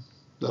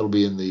 That'll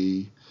be in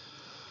the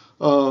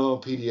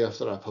PDF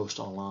that I post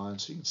online,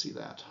 so you can see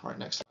that. All right,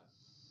 next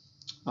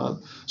slide.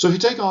 So if you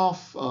take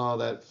off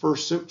that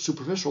first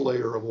superficial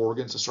layer of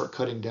organs and start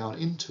cutting down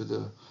into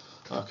the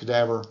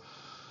cadaver,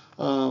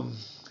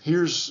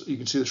 you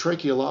can see the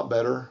trachea a lot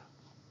better,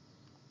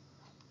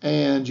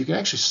 and you can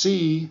actually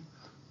see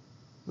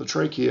the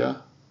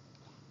trachea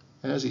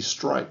has these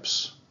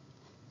stripes,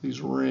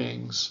 these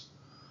rings.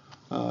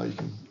 You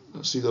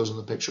can see those in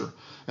the picture,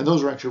 and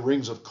those are actually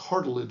rings of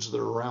cartilage that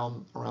are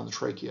around the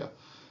trachea.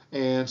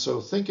 And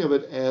so think of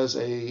it as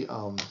a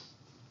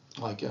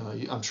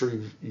I'm sure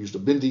you've used a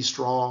bendy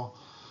straw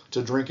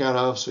to drink out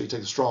of. So you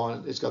take the straw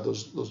and it's got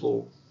those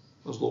little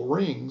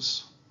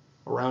rings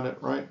around it,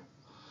 right?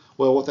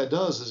 Well, what that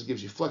does is it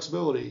gives you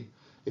flexibility.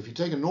 If you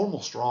take a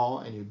normal straw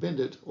and you bend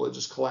it, well, it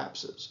just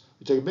collapses.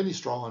 You take a bendy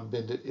straw and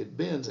bend it, it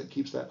bends and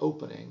keeps that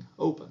opening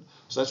open.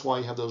 So that's why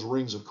you have those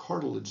rings of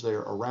cartilage there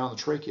around the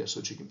trachea, so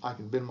that I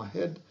can bend my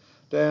head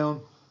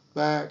down,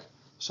 back,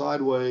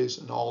 sideways,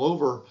 and all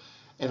over,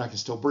 and I can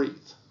still breathe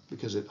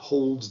because it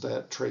holds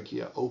that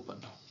trachea open.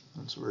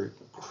 That's a very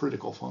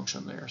critical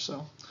function there.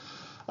 So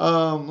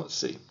let's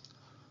see.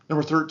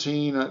 Number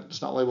 13,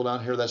 it's not labeled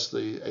down here. That's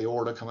the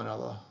aorta coming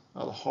out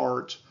of the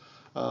heart.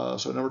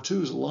 So number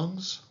 2 is the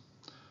lungs.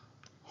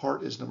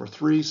 Heart is number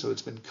 3, so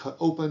it's been cut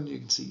open. You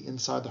can see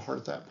inside the heart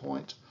at that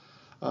point.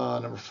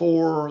 Number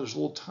 4, there's a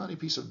little tiny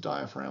piece of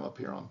diaphragm up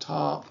here on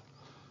top.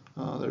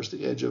 There's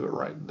the edge of it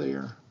right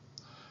there.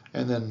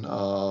 And then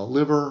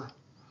liver.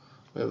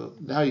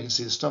 Now you can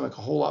see the stomach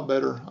a whole lot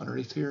better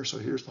underneath here. So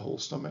here's the whole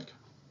stomach.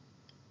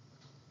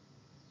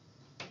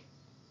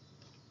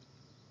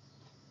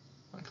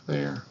 Like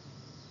there.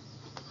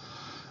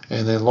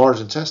 And then large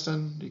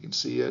intestine, you can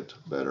see it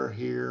better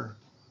here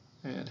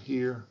and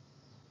here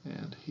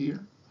and here.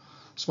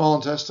 Small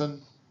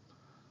intestine,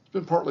 it's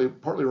been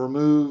partly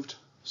removed,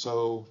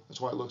 so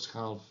that's why it looks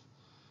kind of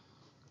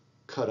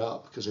cut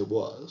up, because it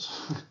was.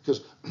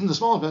 Because the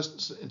small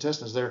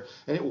intestine is there,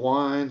 and it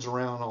winds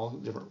around all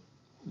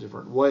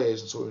different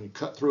ways, and so when you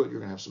cut through it, you're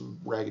going to have some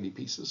raggedy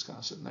pieces kind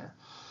of sitting there.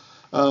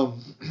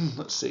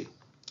 Let's see.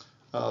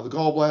 The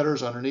gallbladder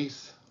is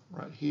underneath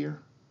right here,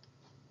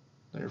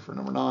 there for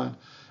number 9.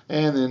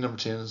 And then number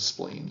 10 is the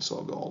spleen, so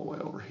I'll go all the way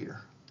over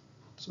here.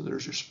 So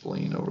there's your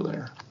spleen over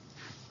there.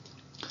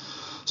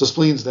 So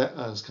spleen's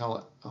is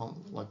kind of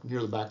like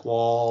near the back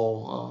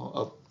wall,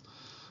 up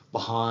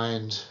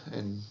behind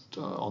and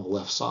on the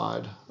left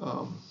side,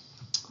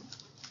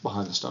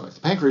 behind the stomach. The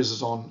pancreas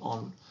is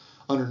on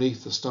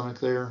underneath the stomach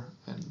there,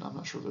 and I'm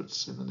not sure if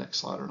it's in the next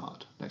slide or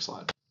not. Next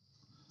slide.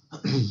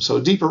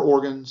 So deeper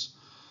organs,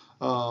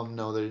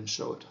 no, they didn't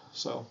show it.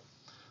 So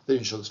they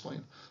didn't show the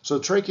spleen. So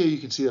the trachea, you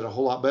can see that a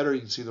whole lot better.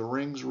 You can see the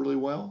rings really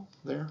well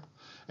there,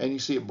 and you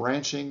see it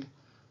branching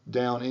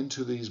down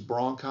into these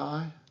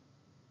bronchi,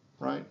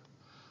 right?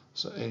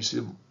 So and you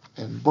see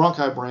and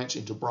bronchi branch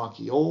into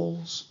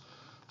bronchioles.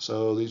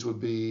 So these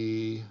that'd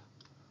be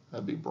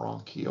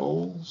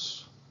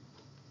bronchioles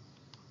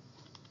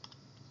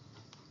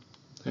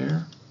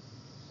there.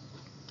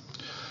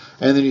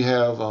 And then you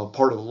have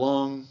part of the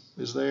lung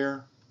is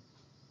there,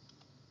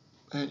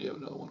 and you have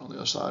another one on the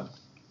other side.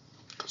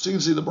 So you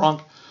can see the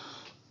bronchi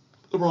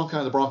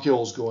and the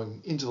bronchioles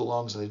going into the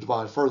lungs, and they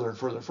divide further and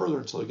further and further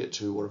until they get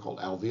to what are called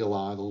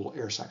alveoli, the little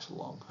air sacs of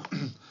the lung.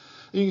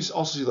 You can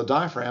also see the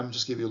diaphragm.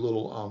 Just give you a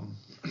little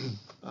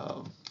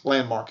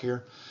landmark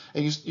here,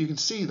 and you can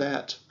see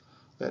that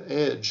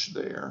edge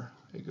there.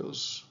 It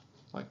goes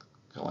kind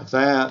of like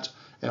that,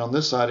 and on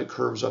this side it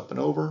curves up and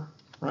over,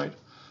 right?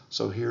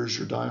 So here's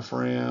your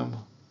diaphragm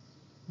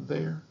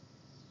there.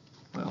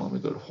 Well, let me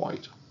go to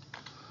white.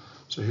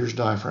 So here's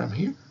diaphragm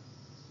here.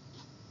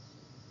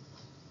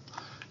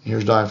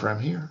 Here's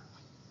diaphragm here.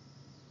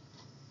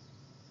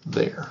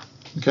 There.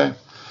 Okay.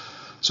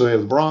 So we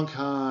have the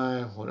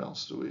bronchi. What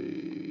else do we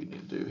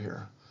need to do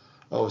here?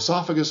 Oh,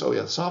 esophagus. Oh,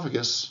 yeah, the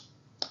esophagus.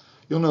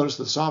 You'll notice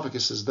the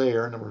esophagus is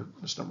there.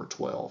 It's number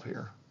 12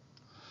 here.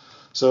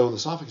 So the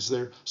esophagus is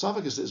there.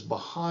 Esophagus is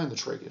behind the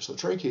trachea. So the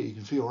trachea you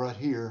can feel right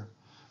here,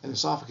 and the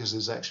esophagus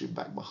is actually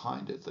back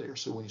behind it there.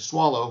 So when you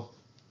swallow,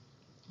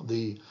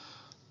 it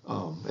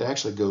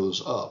actually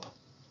goes up.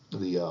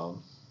 The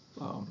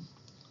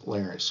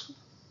larynx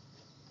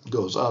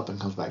goes up and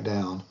comes back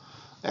down,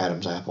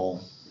 Adam's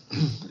apple,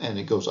 and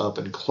it goes up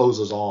and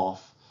closes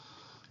off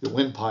your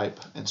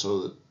windpipe, and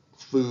so that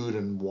food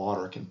and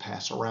water can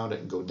pass around it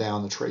and go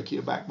down the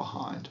trachea back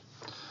behind.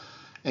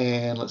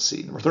 And let's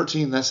see, number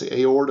 13, that's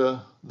the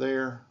aorta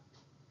there.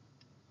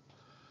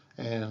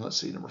 And let's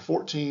see, number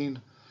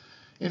 14,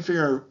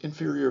 inferior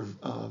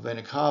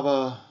vena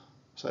cava.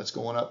 So that's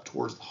going up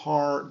towards the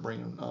heart,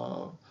 bringing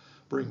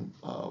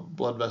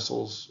blood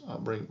vessels,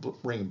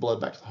 bringing blood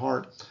back to the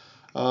heart.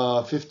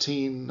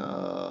 15,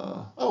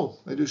 oh,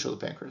 they do show the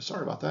pancreas.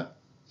 Sorry about that.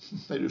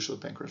 They do show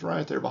the pancreas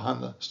right there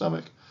behind the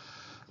stomach.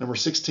 Number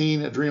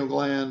 16, adrenal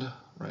gland,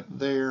 right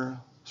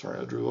there. Sorry,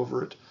 I drew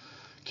over it.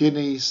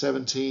 Kidney,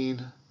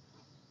 17,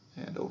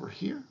 and over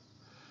here.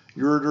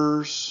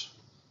 Ureters,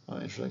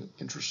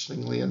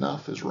 interestingly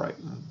enough, is right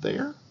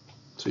there.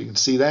 So you can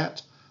see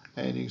that,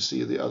 and you can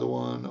see the other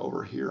one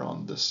over here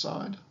on this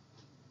side.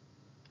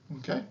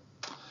 Okay.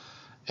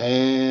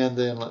 And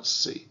then let's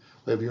see.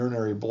 We have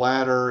urinary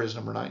bladder is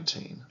number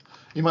 19.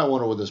 You might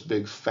wonder what this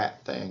big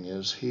fat thing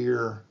is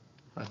here,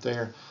 right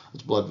there.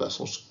 It's blood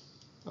vessels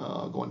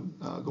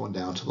going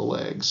down to the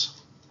legs.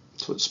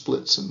 So it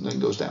splits and then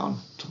goes down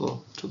to the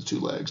two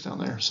legs down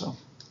there. So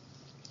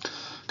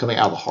coming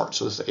out of the heart.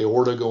 So it's the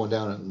aorta going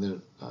down, and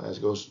then as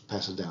it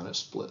passes down, it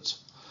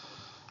splits.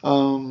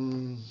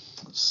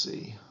 Let's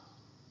see.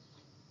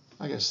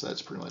 I guess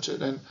that's pretty much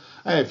it. And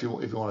if you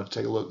want to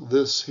take a look,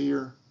 this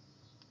here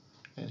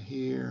and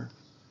here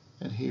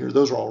and here,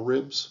 those are all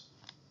ribs.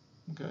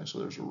 Okay, so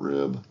there's a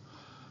rib,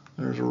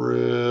 here's a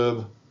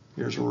rib.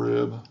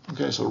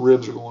 Okay, so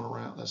ribs are going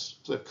around.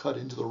 So they've cut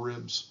into the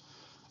ribs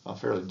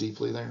fairly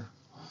deeply there.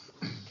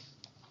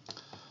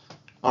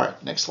 All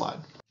right, next slide.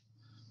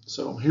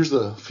 So here's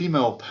the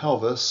female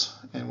pelvis,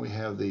 and we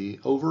have the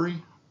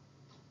ovary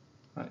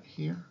right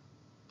here,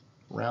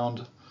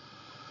 round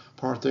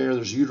part there.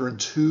 There's uterine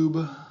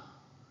tube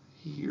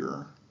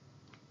here.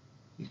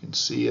 You can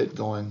see it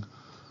going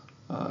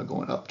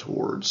up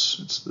towards,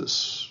 it's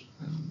this,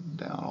 and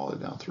down all the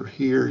way down through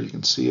here. You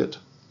can see it.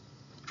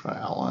 Try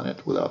to outline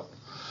it without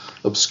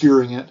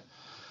obscuring it.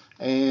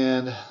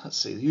 And let's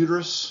see, the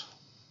uterus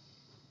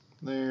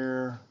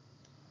there,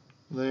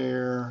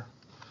 then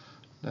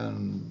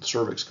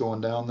cervix going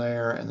down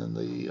there, and then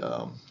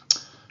the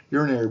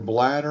urinary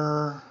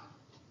bladder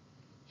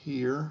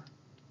here,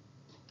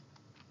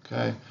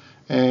 okay,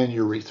 and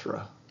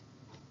urethra,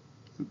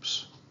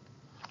 oops,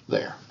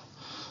 there.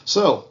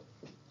 So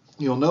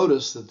you'll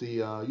notice that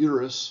the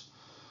uterus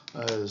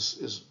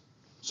is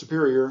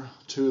superior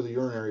to the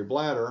urinary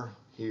bladder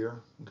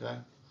here, okay,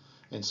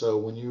 and so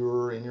when you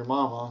were in your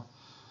mama,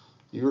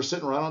 you were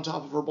sitting right on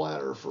top of her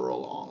bladder for a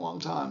long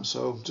time.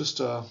 So just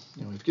if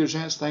you get a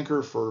chance, thank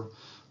her for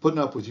putting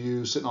up with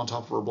you sitting on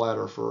top of her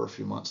bladder for a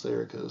few months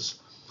there, because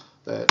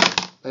that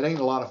ain't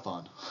a lot of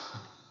fun.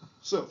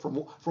 So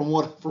from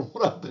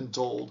what I've been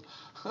told,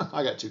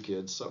 I got 2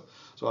 kids, so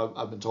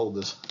I've been told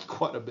this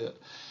quite a bit.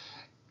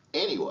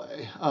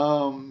 Anyway,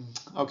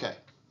 okay,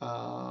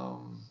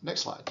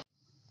 next slide.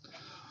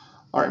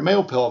 All right,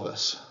 male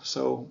pelvis.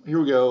 So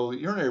here we go,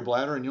 urinary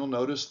bladder, and you'll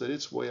notice that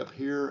it's way up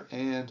here,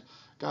 and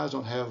guys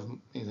don't have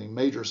anything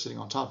major sitting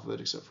on top of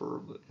it except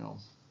for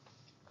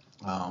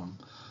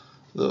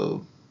the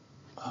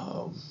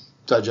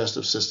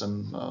digestive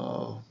system,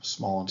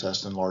 small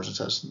intestine, large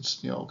intestines,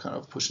 kind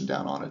of pushing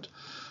down on it.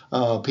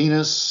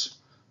 Penis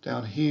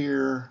down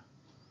here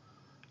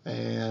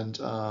and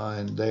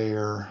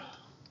there.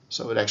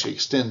 So it actually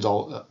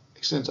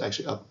extends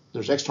actually up.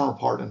 There's external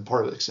part, and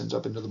part of it extends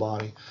up into the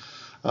body.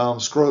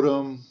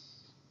 Scrotum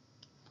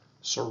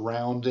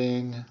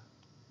surrounding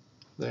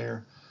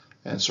there,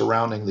 and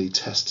surrounding the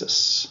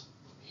testis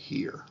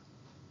here.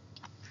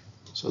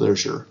 So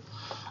there's your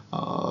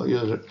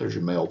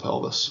male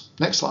pelvis.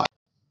 Next slide.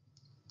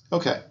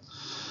 Okay,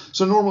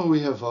 so normally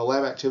we have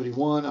lab activity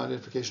 1,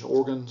 identification of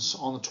organs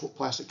on the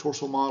plastic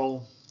torso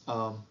model.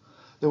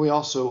 Then we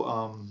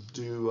also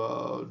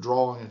do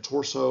drawing a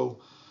torso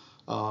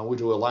We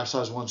do a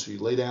life-size one, so you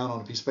lay down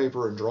on a piece of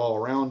paper and draw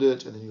around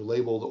it, and then you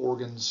label the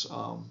organs,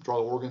 draw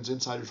the organs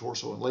inside your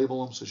torso and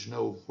label them so that you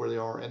know where they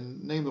are,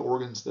 and name the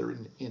organs that are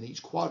in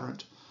each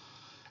quadrant.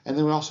 And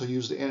then we also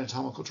use the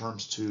anatomical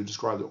terms to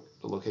describe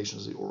the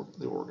locations of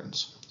the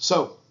organs.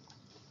 So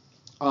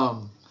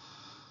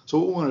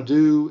what we want to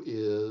do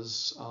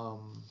is,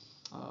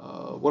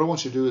 what I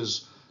want you to do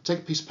is take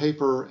a piece of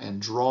paper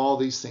and draw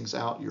these things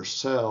out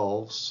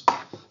yourselves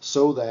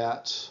so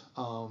that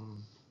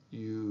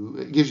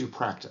it gives you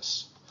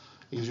practice.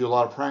 It gives you a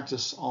lot of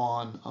practice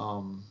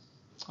on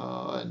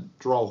and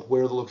draw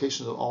where the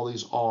locations of all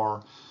these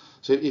are.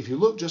 So if you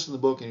look just in the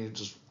book and you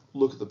just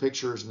look at the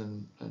pictures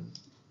and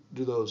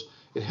do those,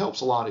 it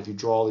helps a lot if you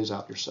draw these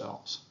out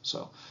yourselves.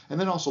 So, and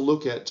then also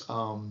look at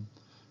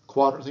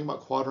think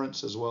about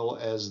quadrants as well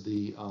as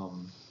the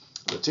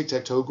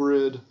tic-tac-toe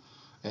grid,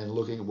 and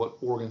looking at what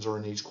organs are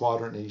in each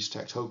quadrant and each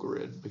tic-tac-toe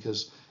grid,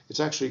 because it's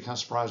actually kind of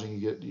surprising.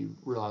 You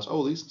realize,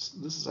 oh, this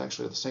is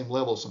actually at the same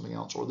level as something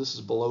else, or this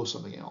is below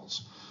something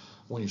else,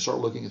 when you start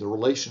looking at the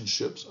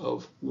relationships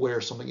of where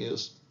something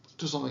is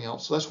to something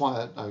else. So that's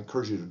why I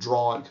encourage you to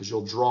draw it, because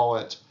you'll draw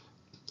it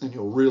and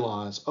you'll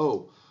realize,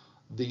 oh,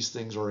 these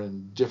things are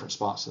in different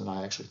spots than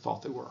I actually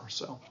thought they were.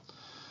 So,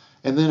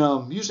 and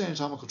then use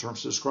anatomical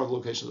terms to describe the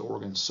location of the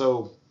organs.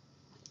 So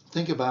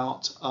think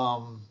about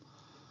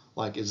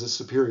like, is this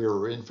superior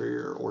or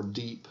inferior or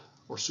deep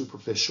or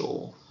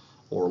superficial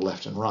or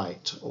left and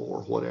right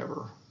or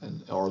whatever,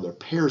 and are there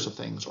pairs of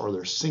things or are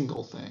there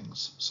single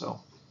things? So,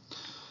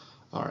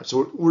 all right,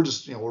 so we're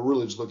just we're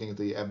really just looking at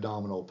the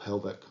abdominal,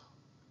 pelvic,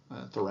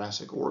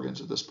 thoracic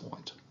organs at this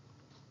point.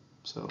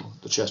 So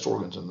the chest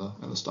organs and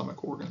the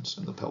stomach organs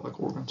and the pelvic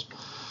organs.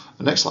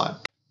 The next slide.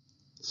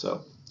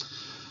 So,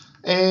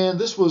 and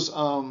this was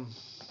I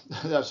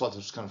just thought this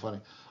was kind of funny.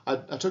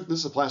 I took this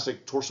is a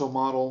plastic torso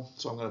model,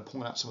 so I'm going to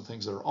point out some of the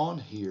things that are on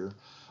here.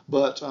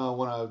 But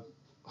when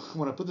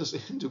I put this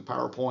into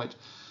PowerPoint,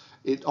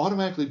 it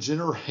automatically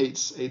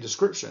generates a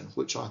description,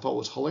 which I thought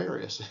was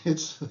hilarious.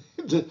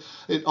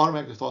 It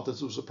automatically thought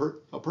this was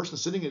a person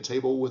sitting at a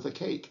table with a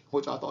cake,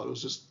 which I thought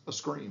was just a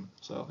scream.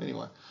 So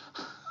anyway.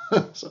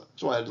 So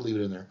that's why I had to leave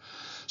it in there.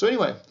 So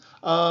anyway,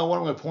 what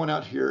I'm going to point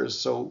out here is,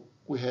 so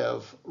we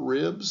have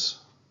ribs.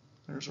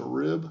 There's a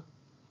rib.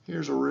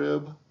 Here's a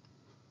rib.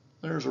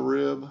 There's a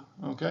rib.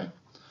 Okay.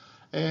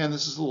 And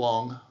this is the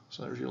lung.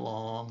 So there's your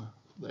lung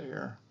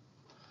there.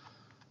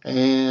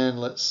 And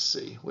let's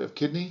see. We have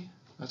kidney.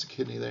 That's a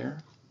kidney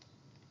there.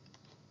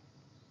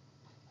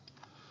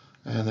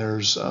 And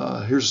there's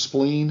here's a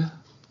spleen.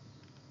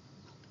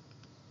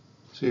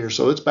 See here.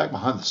 So it's back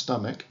behind the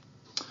stomach.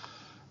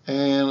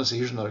 And let's see,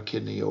 here's another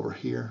kidney over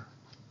here.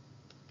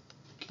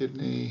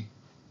 Kidney.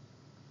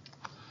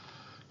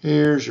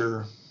 Here's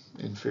your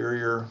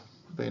inferior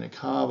vena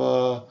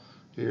cava.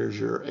 Here's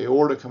your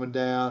aorta coming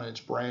down, it's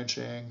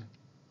branching.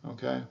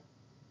 Okay.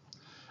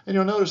 And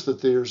you'll notice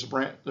that there's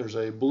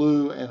a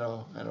blue and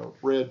a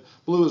red.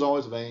 Blue is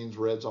always the veins,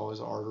 red's always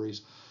the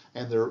arteries,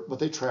 but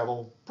they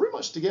travel pretty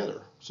much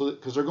together. So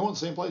because they're going the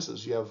same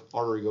places. You have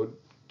artery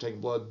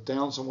taking blood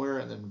down somewhere,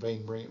 and then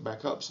vein bring it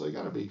back up. So they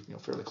got to be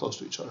fairly close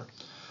to each other.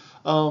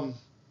 What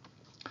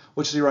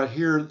you see right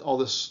here,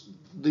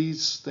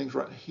 these things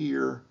right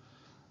here,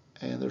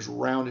 and there's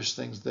roundish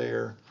things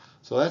there.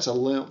 So that's a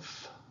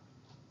lymph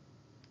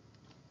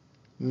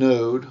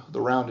node,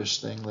 the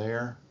roundish thing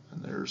there,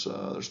 and there's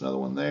another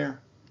one there.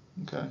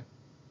 Okay,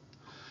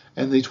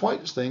 and these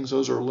white things,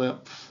 those are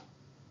lymph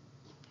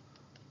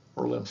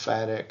or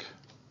lymphatic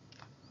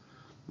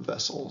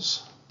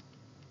vessels.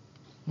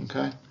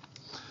 Okay,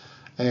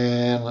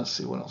 and let's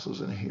see what else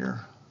was in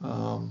here.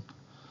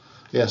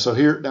 Yeah, so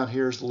down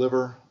here is the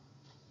liver.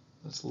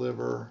 That's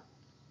liver.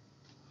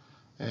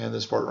 And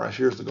this part right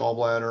here is the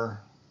gallbladder.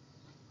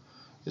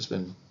 It's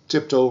been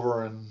tipped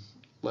over and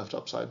left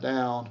upside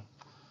down.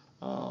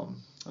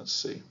 Let's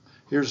see.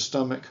 Here's the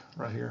stomach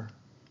right here.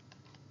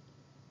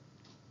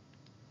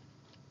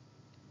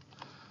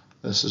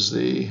 This is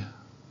the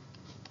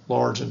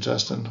large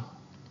intestine.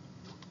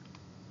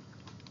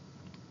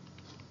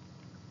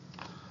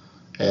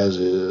 As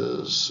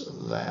is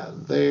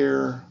that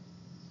there.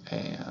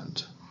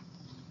 And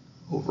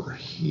over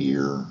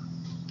here,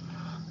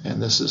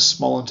 and this is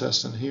small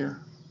intestine here.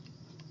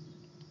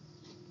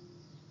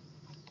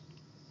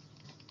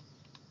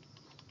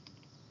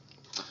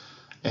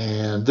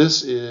 And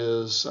this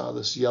is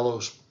this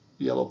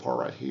yellow part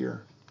right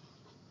here.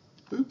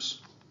 Oops,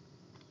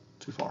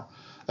 too far.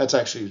 That's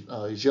actually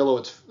it's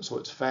yellow. So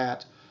it's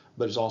fat,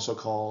 but it's also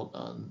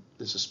called.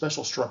 It's a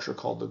special structure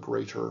called the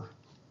greater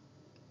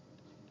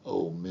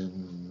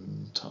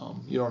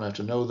omentum. You don't have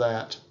to know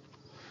that.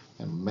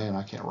 And man,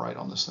 I can't write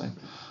on this thing.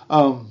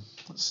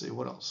 Let's see,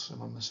 what else?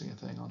 Am I missing a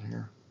thing on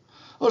here?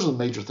 Those are the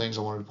major things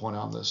I wanted to point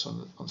out on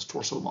this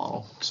torso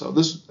model. So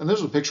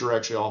there's a picture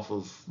actually off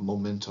of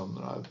Momentum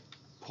that I've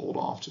pulled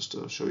off just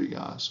to show you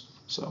guys.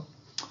 So,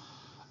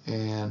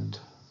 and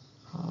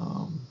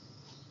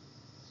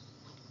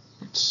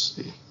let's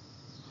see.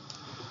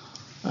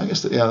 I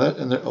guess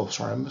oh,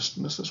 sorry, I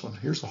missed this one.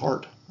 Here's the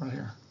heart right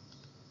here.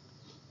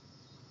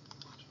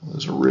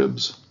 Those are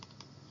ribs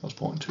I was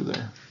pointing to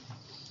there.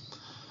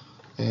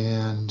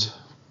 And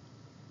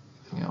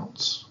anything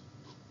else?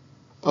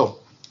 Oh,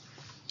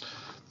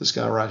 this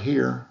guy right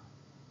here.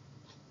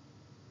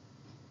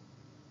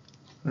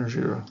 There's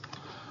your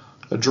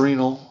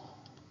adrenal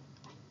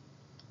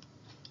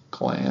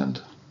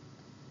gland.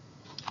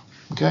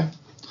 Okay,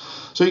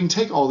 so you can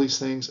take all these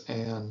things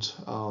and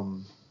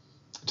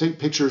take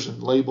pictures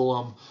and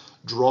label them.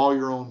 Draw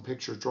your own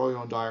pictures, draw your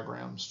own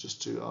diagrams,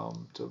 just to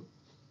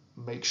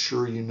make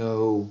sure you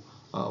know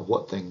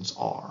what things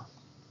are.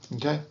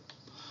 Okay,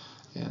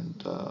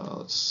 and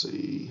let's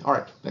see. All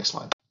right, next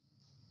slide.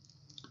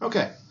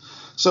 Okay,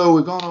 so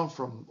we've gone on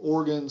from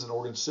organs and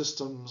organ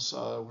systems.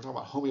 We're talking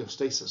about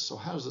homeostasis. So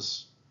how does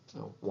this?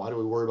 Why do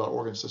we worry about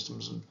organ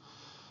systems,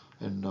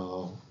 and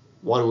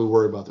why do we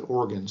worry about the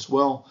organs?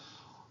 Well,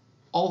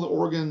 all the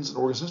organs and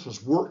organ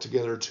systems work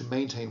together to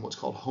maintain what's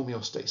called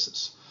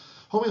homeostasis.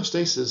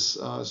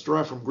 Homeostasis is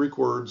derived from Greek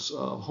words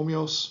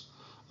homeos,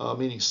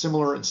 meaning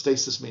similar, and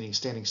stasis, meaning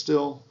standing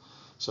still.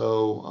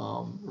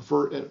 So,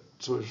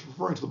 it's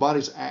referring to the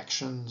body's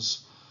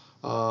actions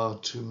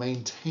to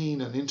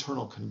maintain an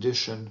internal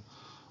condition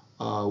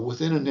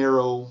within a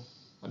narrow,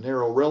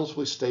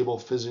 relatively stable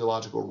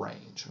physiological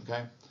range.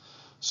 Okay,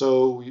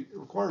 so it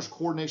requires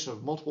coordination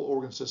of multiple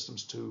organ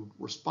systems to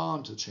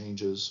respond to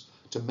changes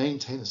to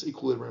maintain this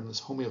equilibrium,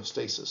 this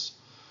homeostasis.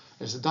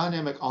 And it's a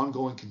dynamic,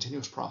 ongoing,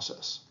 continuous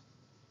process.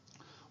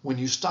 When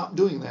you stop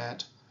doing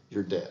that,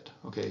 you're dead.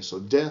 Okay, so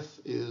death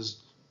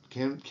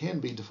can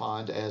be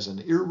defined as an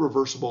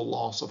irreversible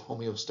loss of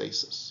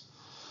homeostasis.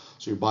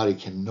 So your body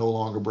can no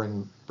longer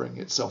bring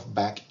itself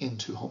back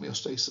into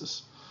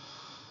homeostasis.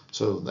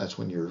 So that's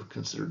when you're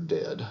considered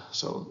dead.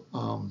 So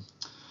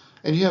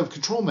and you have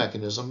control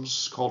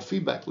mechanisms called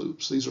feedback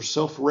loops. These are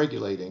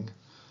self-regulating,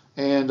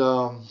 and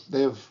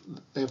they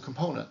have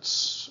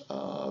components.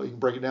 You can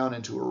break it down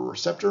into a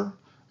receptor,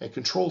 a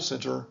control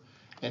center,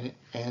 and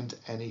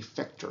an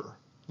effector.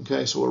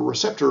 Okay, so a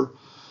receptor,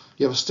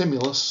 you have a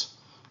stimulus.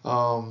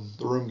 The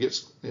room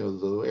gets,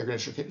 the air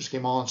conditioner just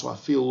came on, so I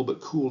feel a little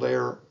bit cool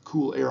air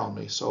on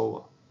me.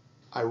 So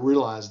I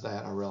realize,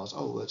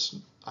 oh,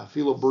 I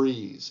feel a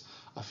breeze.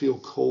 I feel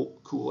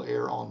cool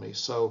air on me.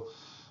 So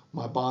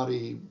my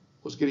body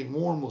was getting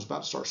warm, was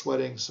about to start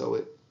sweating.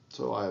 So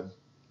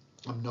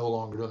I'm no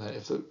longer doing that.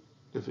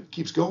 If it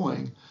keeps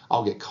going,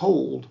 I'll get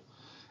cold,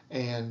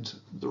 and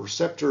the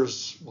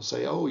receptors will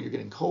say, oh, you're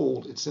getting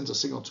cold. It sends a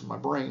signal to my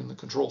brain, the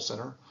control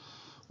center,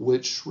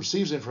 which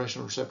receives information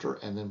from the receptor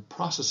and then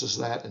processes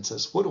that and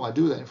says, what do I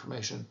do with that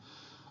information?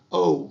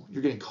 Oh,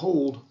 you're getting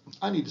cold.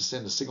 I need to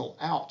send a signal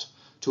out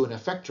to an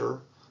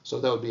effector, so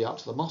that would be out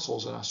to the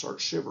muscles, and I start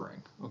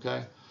shivering.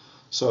 Okay,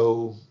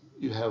 so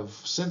you have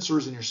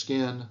sensors in your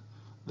skin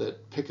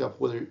that pick up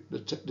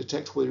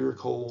detect whether you're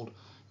cold.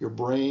 Your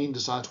brain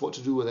decides what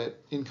to do with that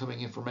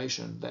incoming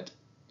information, that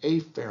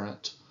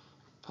afferent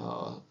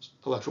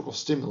electrical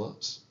signal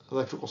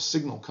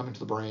coming to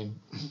the brain.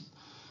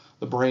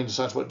 The brain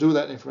decides what to do with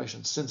that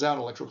information, sends out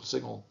an electrical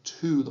signal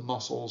to the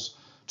muscles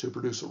to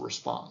produce a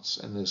response.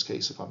 In this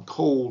case, if I'm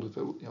cold, if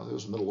it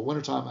was the middle of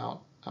wintertime,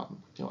 out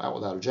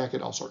without a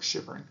jacket, I'll start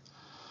shivering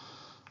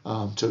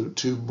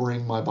to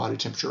bring my body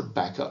temperature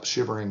back up.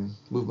 Shivering,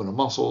 movement of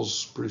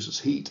muscles produces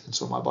heat, and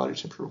so my body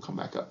temperature will come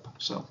back up.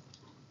 So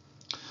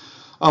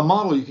a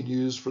model you can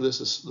use for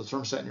this is the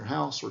thermostat in your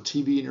house or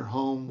TV in your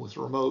home with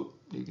a remote.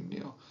 You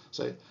can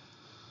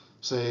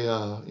say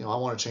I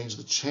want to change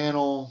the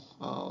channel.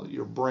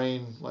 Your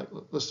brain, like,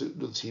 let's do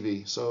the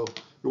TV. So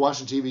you're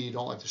watching TV, you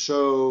don't like the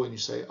show, and you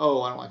say,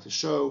 oh, I don't like the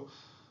show.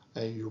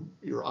 And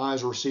your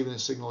eyes are receiving the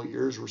signal,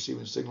 your ears are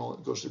receiving the signal.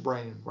 It goes to the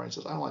brain, and the brain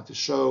says, I don't like the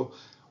show.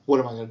 What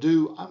am I going to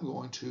do? I'm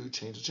going to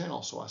change the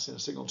channel. So I send a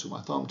signal to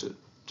my thumb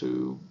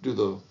to do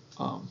the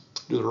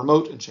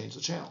remote and change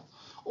the channel.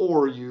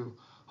 Or you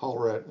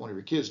holler at one of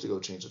your kids to go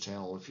change the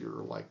channel if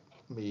you're like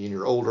me and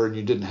you're older and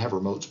you didn't have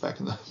remotes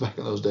back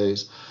in those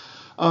days.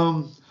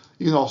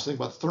 You can also think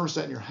about the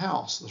thermostat in your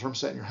house. The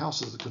thermostat in your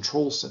house is the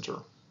control center.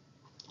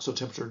 So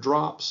temperature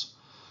drops,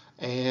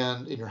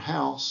 and in your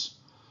house,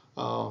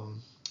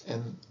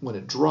 and when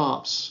it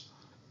drops,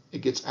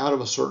 it gets out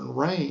of a certain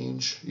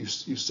range. You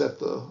set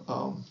the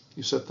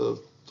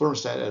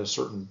thermostat at a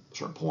certain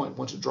point.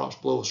 Once it drops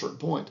below a certain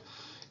point,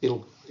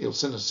 it'll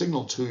send a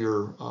signal to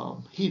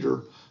your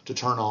heater to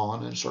turn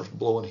on, and it starts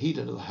blowing heat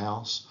into the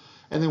house.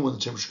 And then when the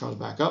temperature comes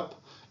back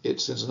up,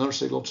 it sends another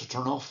signal to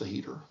turn off the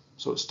heater.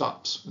 So it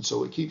stops, and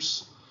so it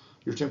keeps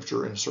your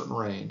temperature in a certain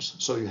range.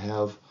 So you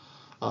have,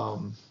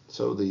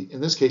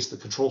 in this case, the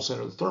control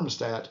center of the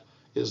thermostat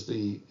is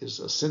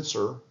a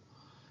sensor,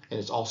 and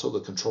it's also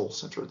the control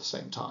center at the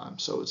same time.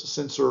 So it's a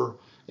sensor.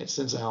 It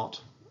sends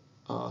out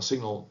a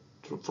signal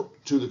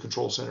to the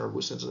control center,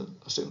 which sends a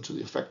signal to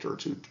the effector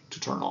to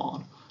turn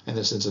on, and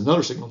then sends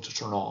another signal to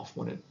turn off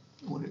when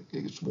it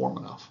gets warm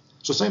enough.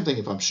 So same thing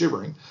if I'm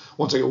shivering.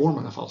 Once I get warm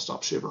enough, I'll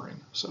stop shivering.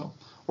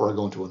 Or I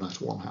go into a nice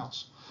warm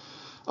house.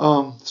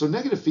 So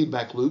negative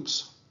feedback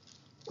loops,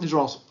 these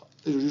are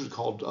usually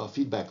called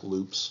feedback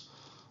loops,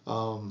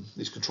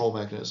 these control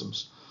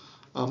mechanisms.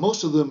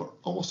 Most of them,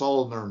 almost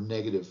all of them, are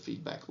negative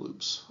feedback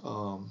loops.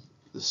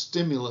 The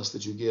stimulus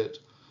that you get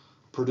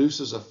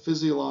produces a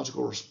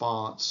physiological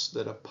response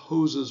that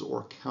opposes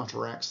or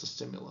counteracts the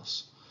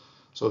stimulus.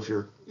 So if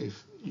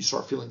you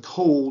start feeling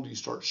cold, you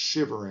start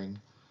shivering,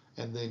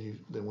 and then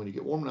when you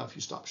get warm enough,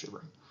 you stop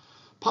shivering.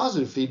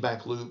 Positive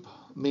feedback loop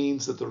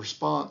means that the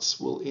response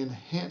will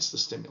enhance the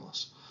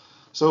stimulus.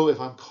 So if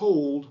I'm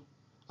cold,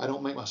 I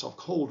don't make myself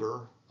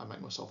colder, I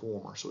make myself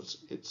warmer. So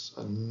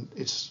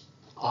it's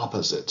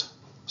opposite.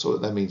 So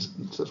that means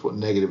that's what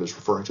negative is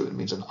referring to. It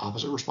means an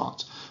opposite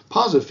response.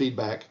 Positive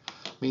feedback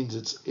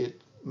means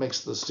it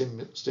makes the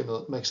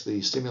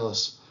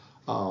stimulus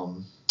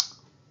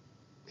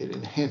it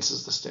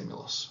enhances the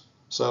stimulus.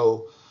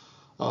 So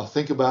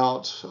think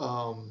about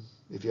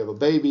if you have a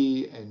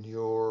baby and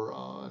you're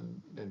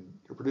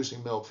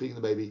producing milk, feeding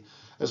the baby.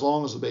 As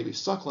long as the baby's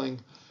suckling,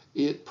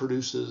 it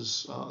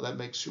produces that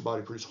makes your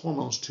body produce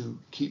hormones to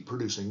keep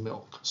producing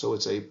milk. So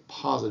it's a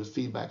positive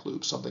feedback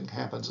loop. Something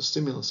happens. The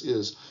stimulus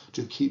is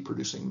to keep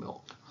producing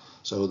milk.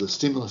 So the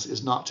stimulus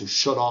is not to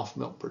shut off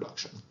milk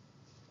production.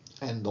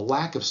 And the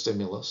lack of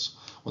stimulus,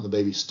 when the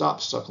baby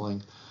stops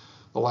suckling,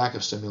 the lack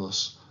of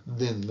stimulus,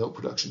 then milk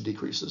production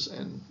decreases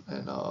and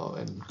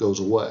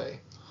goes away.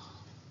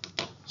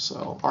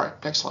 So, all right,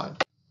 next slide.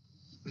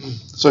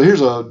 So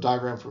here's a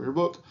diagram from your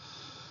book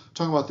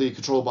talking about the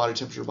control of body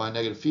temperature by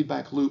negative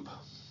feedback loop.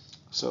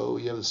 So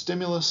you have the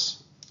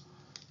stimulus.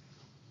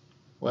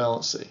 Well,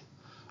 let's see.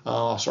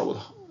 I'll start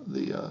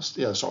with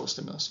start with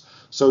stimulus.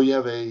 So you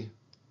have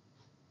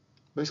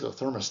basically a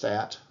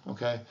thermostat.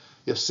 Okay,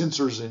 you have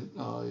sensors in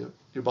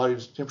your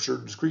body's temperature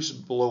decreases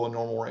below a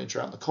normal range.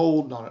 You're out in the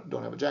cold,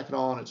 don't have a jacket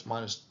on. It's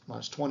minus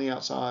 20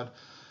 outside,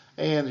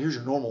 and here's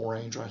your normal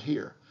range right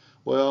here.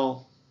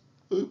 Well,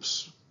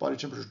 oops, body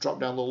temperature's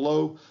dropped down a little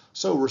low.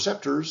 So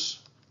receptors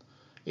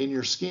in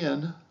your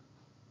skin,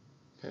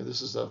 okay,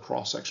 this is the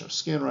cross section of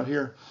skin right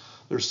here.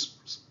 There's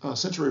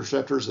sensory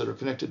receptors that are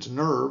connected to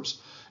nerves,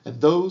 and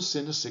those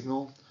send a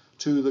signal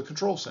to the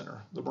control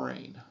center, the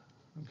brain.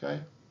 Okay,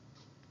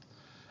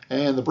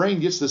 and the brain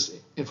gets this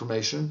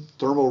information.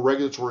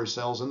 Thermoregulatory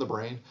cells in the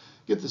brain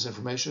get this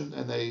information,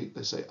 and they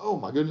say, "Oh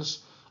my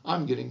goodness,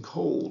 I'm getting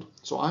cold,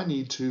 so I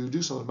need to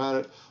do something about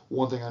it."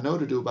 One thing I know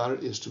to do about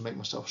it is to make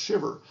myself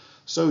shiver.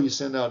 So you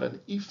send out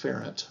an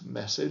efferent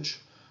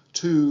message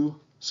to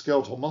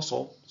skeletal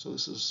muscle. So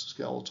this is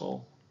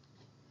skeletal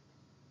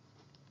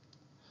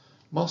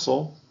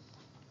muscle,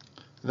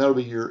 and that'll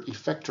be your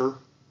effector.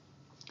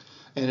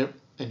 And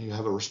you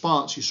have a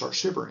response. You start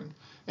shivering,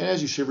 and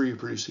as you shiver, you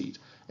produce heat.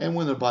 And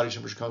when the body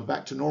temperature comes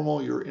back to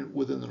normal, you're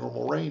within the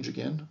normal range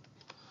again.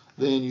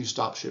 Then you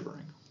stop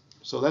shivering.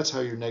 So that's how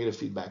your negative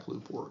feedback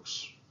loop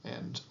works,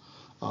 and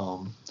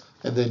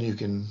then you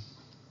can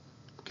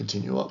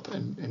continue up,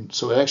 and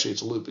so actually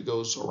it's a loop that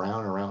goes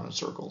around and around in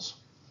circles.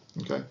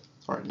 Okay.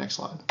 All right, next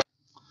slide.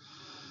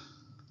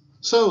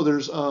 So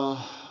there's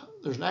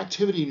an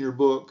activity in your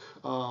book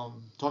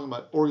talking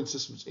about organ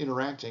systems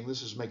interacting.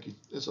 This is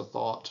it's a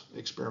thought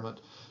experiment.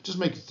 Just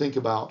make you think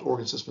about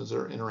organ systems that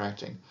are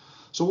interacting.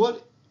 So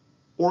what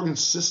organ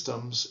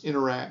systems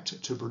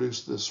interact to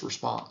produce this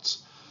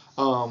response?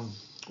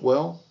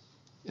 Well,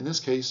 in this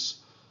case,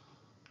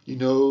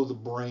 the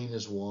brain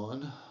is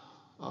one.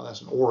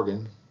 That's an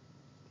organ.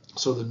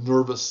 So the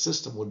nervous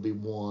system would be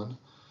one.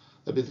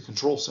 That'd be the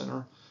control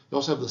center. You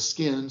also have the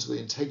skin, so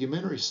the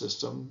integumentary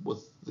system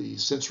with the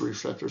sensory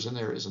receptors in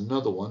there is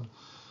another one.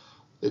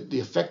 The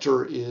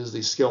effector is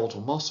the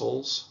skeletal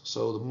muscles,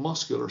 so the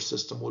muscular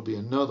system would be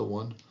another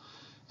one.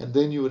 And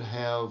then you would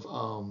have,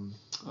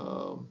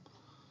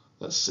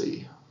 let's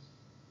see,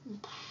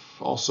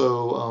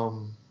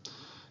 also,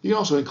 you can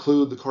also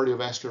include the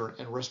cardiovascular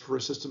and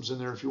respiratory systems in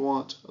there if you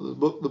want. The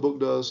book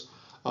does.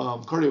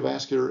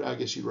 Cardiovascular, I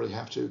guess you really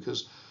have to,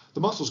 because the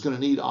muscle is going to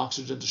need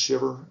oxygen to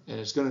shiver, and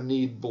it's going to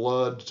need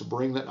blood to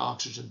bring that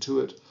oxygen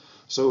to it.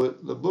 So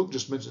the book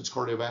just mentions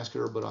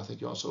cardiovascular, but I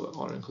think you also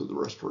ought to include the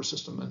respiratory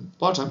system. And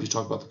a lot of times you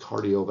talk about the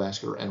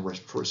cardiovascular and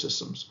respiratory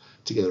systems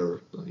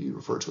together. You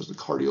refer to it as the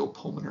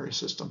cardiopulmonary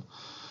system.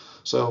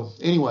 So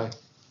anyway,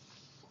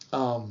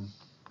 the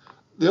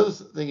other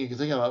thing you can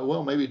think about,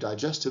 well, maybe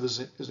digestive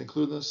is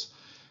included in this.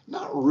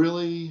 Not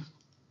really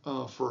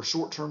for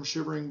short-term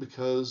shivering,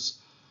 because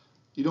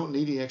you don't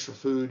need any extra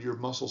food. Your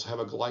muscles have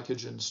a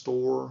glycogen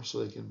store,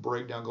 so they can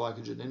break down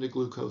glycogen into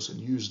glucose and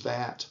use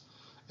that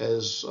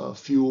as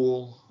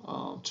fuel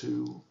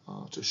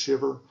to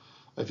shiver.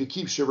 If you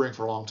keep shivering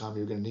for a long time,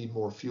 you're going to need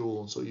more fuel,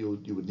 and so you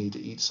would need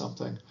to eat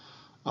something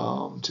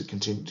to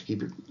continue to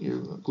keep your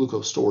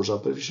glucose stores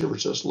up. But if you shiver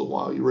just a little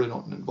while, you really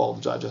don't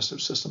involve the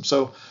digestive system.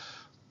 So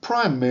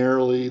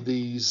primarily,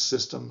 these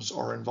systems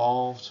are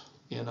involved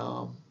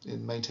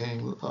in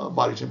maintaining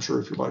body temperature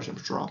if your body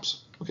temperature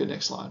drops. Okay,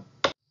 next slide.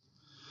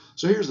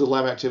 So here's the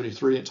lab activity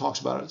 3. It talks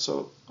about it.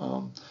 So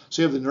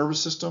you have the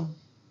nervous system,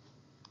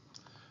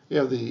 you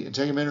have the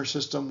integumentary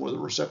system where the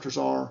receptors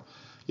are,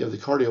 you have the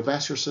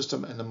cardiovascular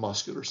system, and the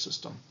muscular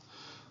system.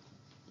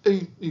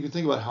 And you can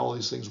think about how all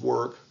these things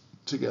work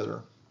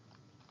together.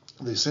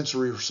 The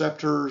sensory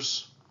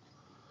receptors,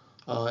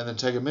 And then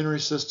tegumentary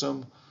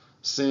system,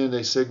 send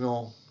a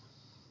signal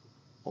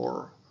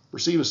or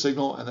receive a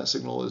signal, and that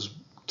signal is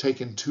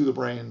taken to the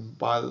brain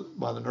by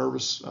the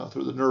nervous,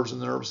 through the nerves in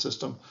the nervous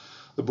system.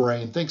 The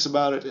brain thinks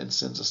about it and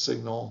sends a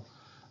signal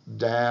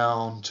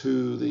down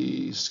to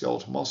the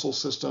skeletal muscle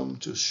system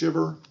to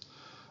shiver.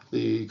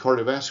 The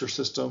cardiovascular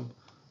system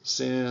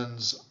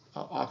sends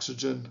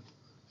oxygen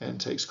and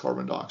takes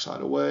carbon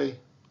dioxide away,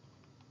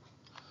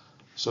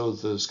 so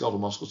that the skeletal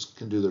muscles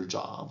can do their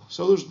job.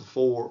 So those are the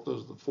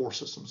four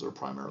systems that are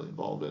primarily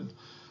involved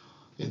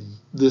in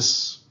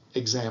this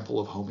example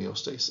of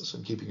homeostasis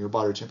and keeping your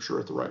body temperature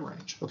at the right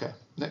range. Okay,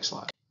 next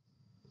slide.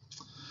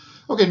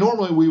 Okay,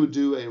 normally we would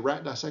do a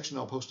rat dissection.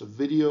 I'll post a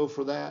video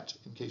for that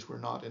in case we're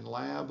not in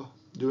lab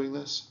doing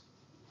this.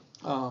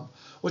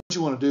 What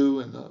you want to do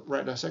in the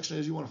rat dissection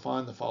is you want to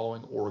find the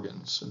following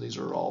organs, and these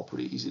are all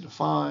pretty easy to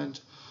find.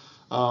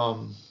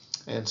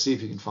 And see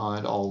if you can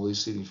find all of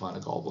these. See if you can find a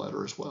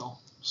gallbladder as well.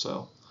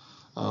 So,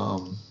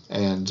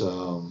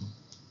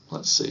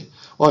 let's see.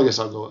 Well, I guess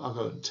I'll go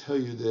ahead and tell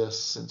you this,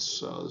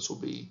 since this will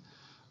be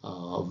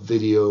a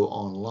video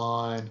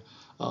online.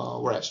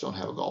 Rats don't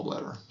have a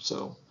gallbladder.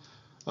 So,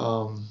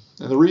 and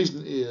the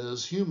reason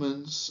is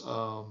humans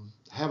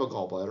have a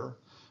gallbladder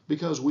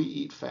because we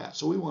eat fat.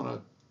 So we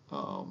want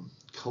to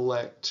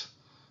collect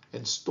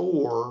and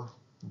store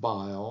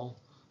bile.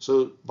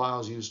 So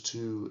bile is used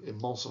to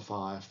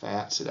emulsify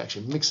fats. It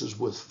actually mixes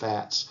with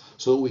fats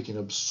so that we can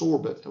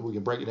absorb it, and we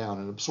can break it down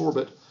and absorb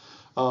it.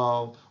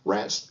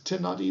 Rats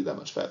tend not to eat that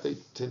much fat. They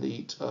tend to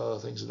eat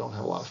things that don't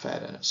have a lot of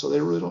fat in it. So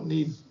they really don't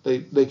need,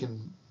 they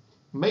can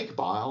make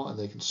bile and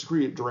they can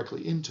secrete it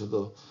directly into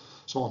the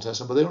small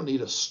intestine, but they don't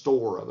need a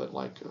store of it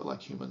like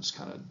humans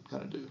kind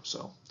of do.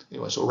 So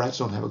anyway, so rats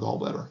don't have a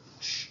gallbladder.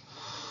 Shh.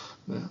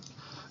 Yeah.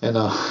 And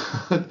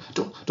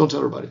don't tell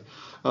everybody.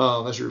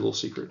 That's your little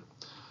secret.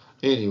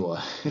 Anyway,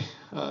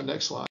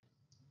 next slide.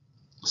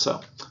 So,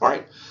 all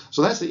right.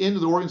 So that's the end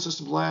of the organ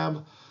systems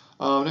lab.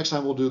 Next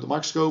time we'll do the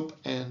microscope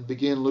and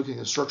begin looking at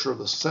the structure of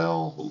the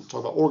cell. We'll talk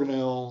about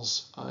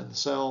organelles in the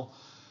cell.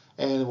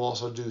 And we'll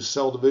also do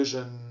cell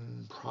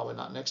division, probably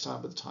not next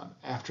time, but the time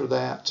after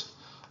that,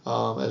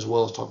 as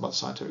well as talk about the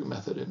scientific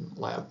method in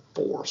lab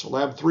 4. So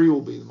lab 3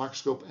 will be the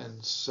microscope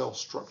and cell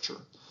structure.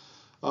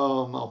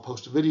 I'll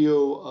post a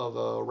video of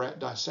a rat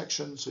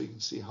dissection so you can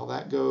see how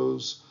that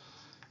goes.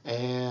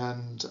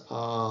 And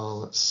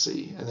let's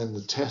see, and then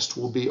the test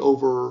will be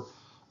over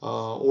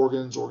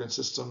organ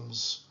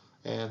systems,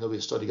 and there'll be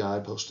a study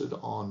guide posted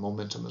on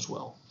Momentum as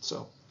well.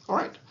 So, all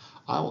right,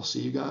 I will see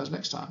you guys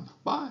next time.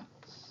 Bye.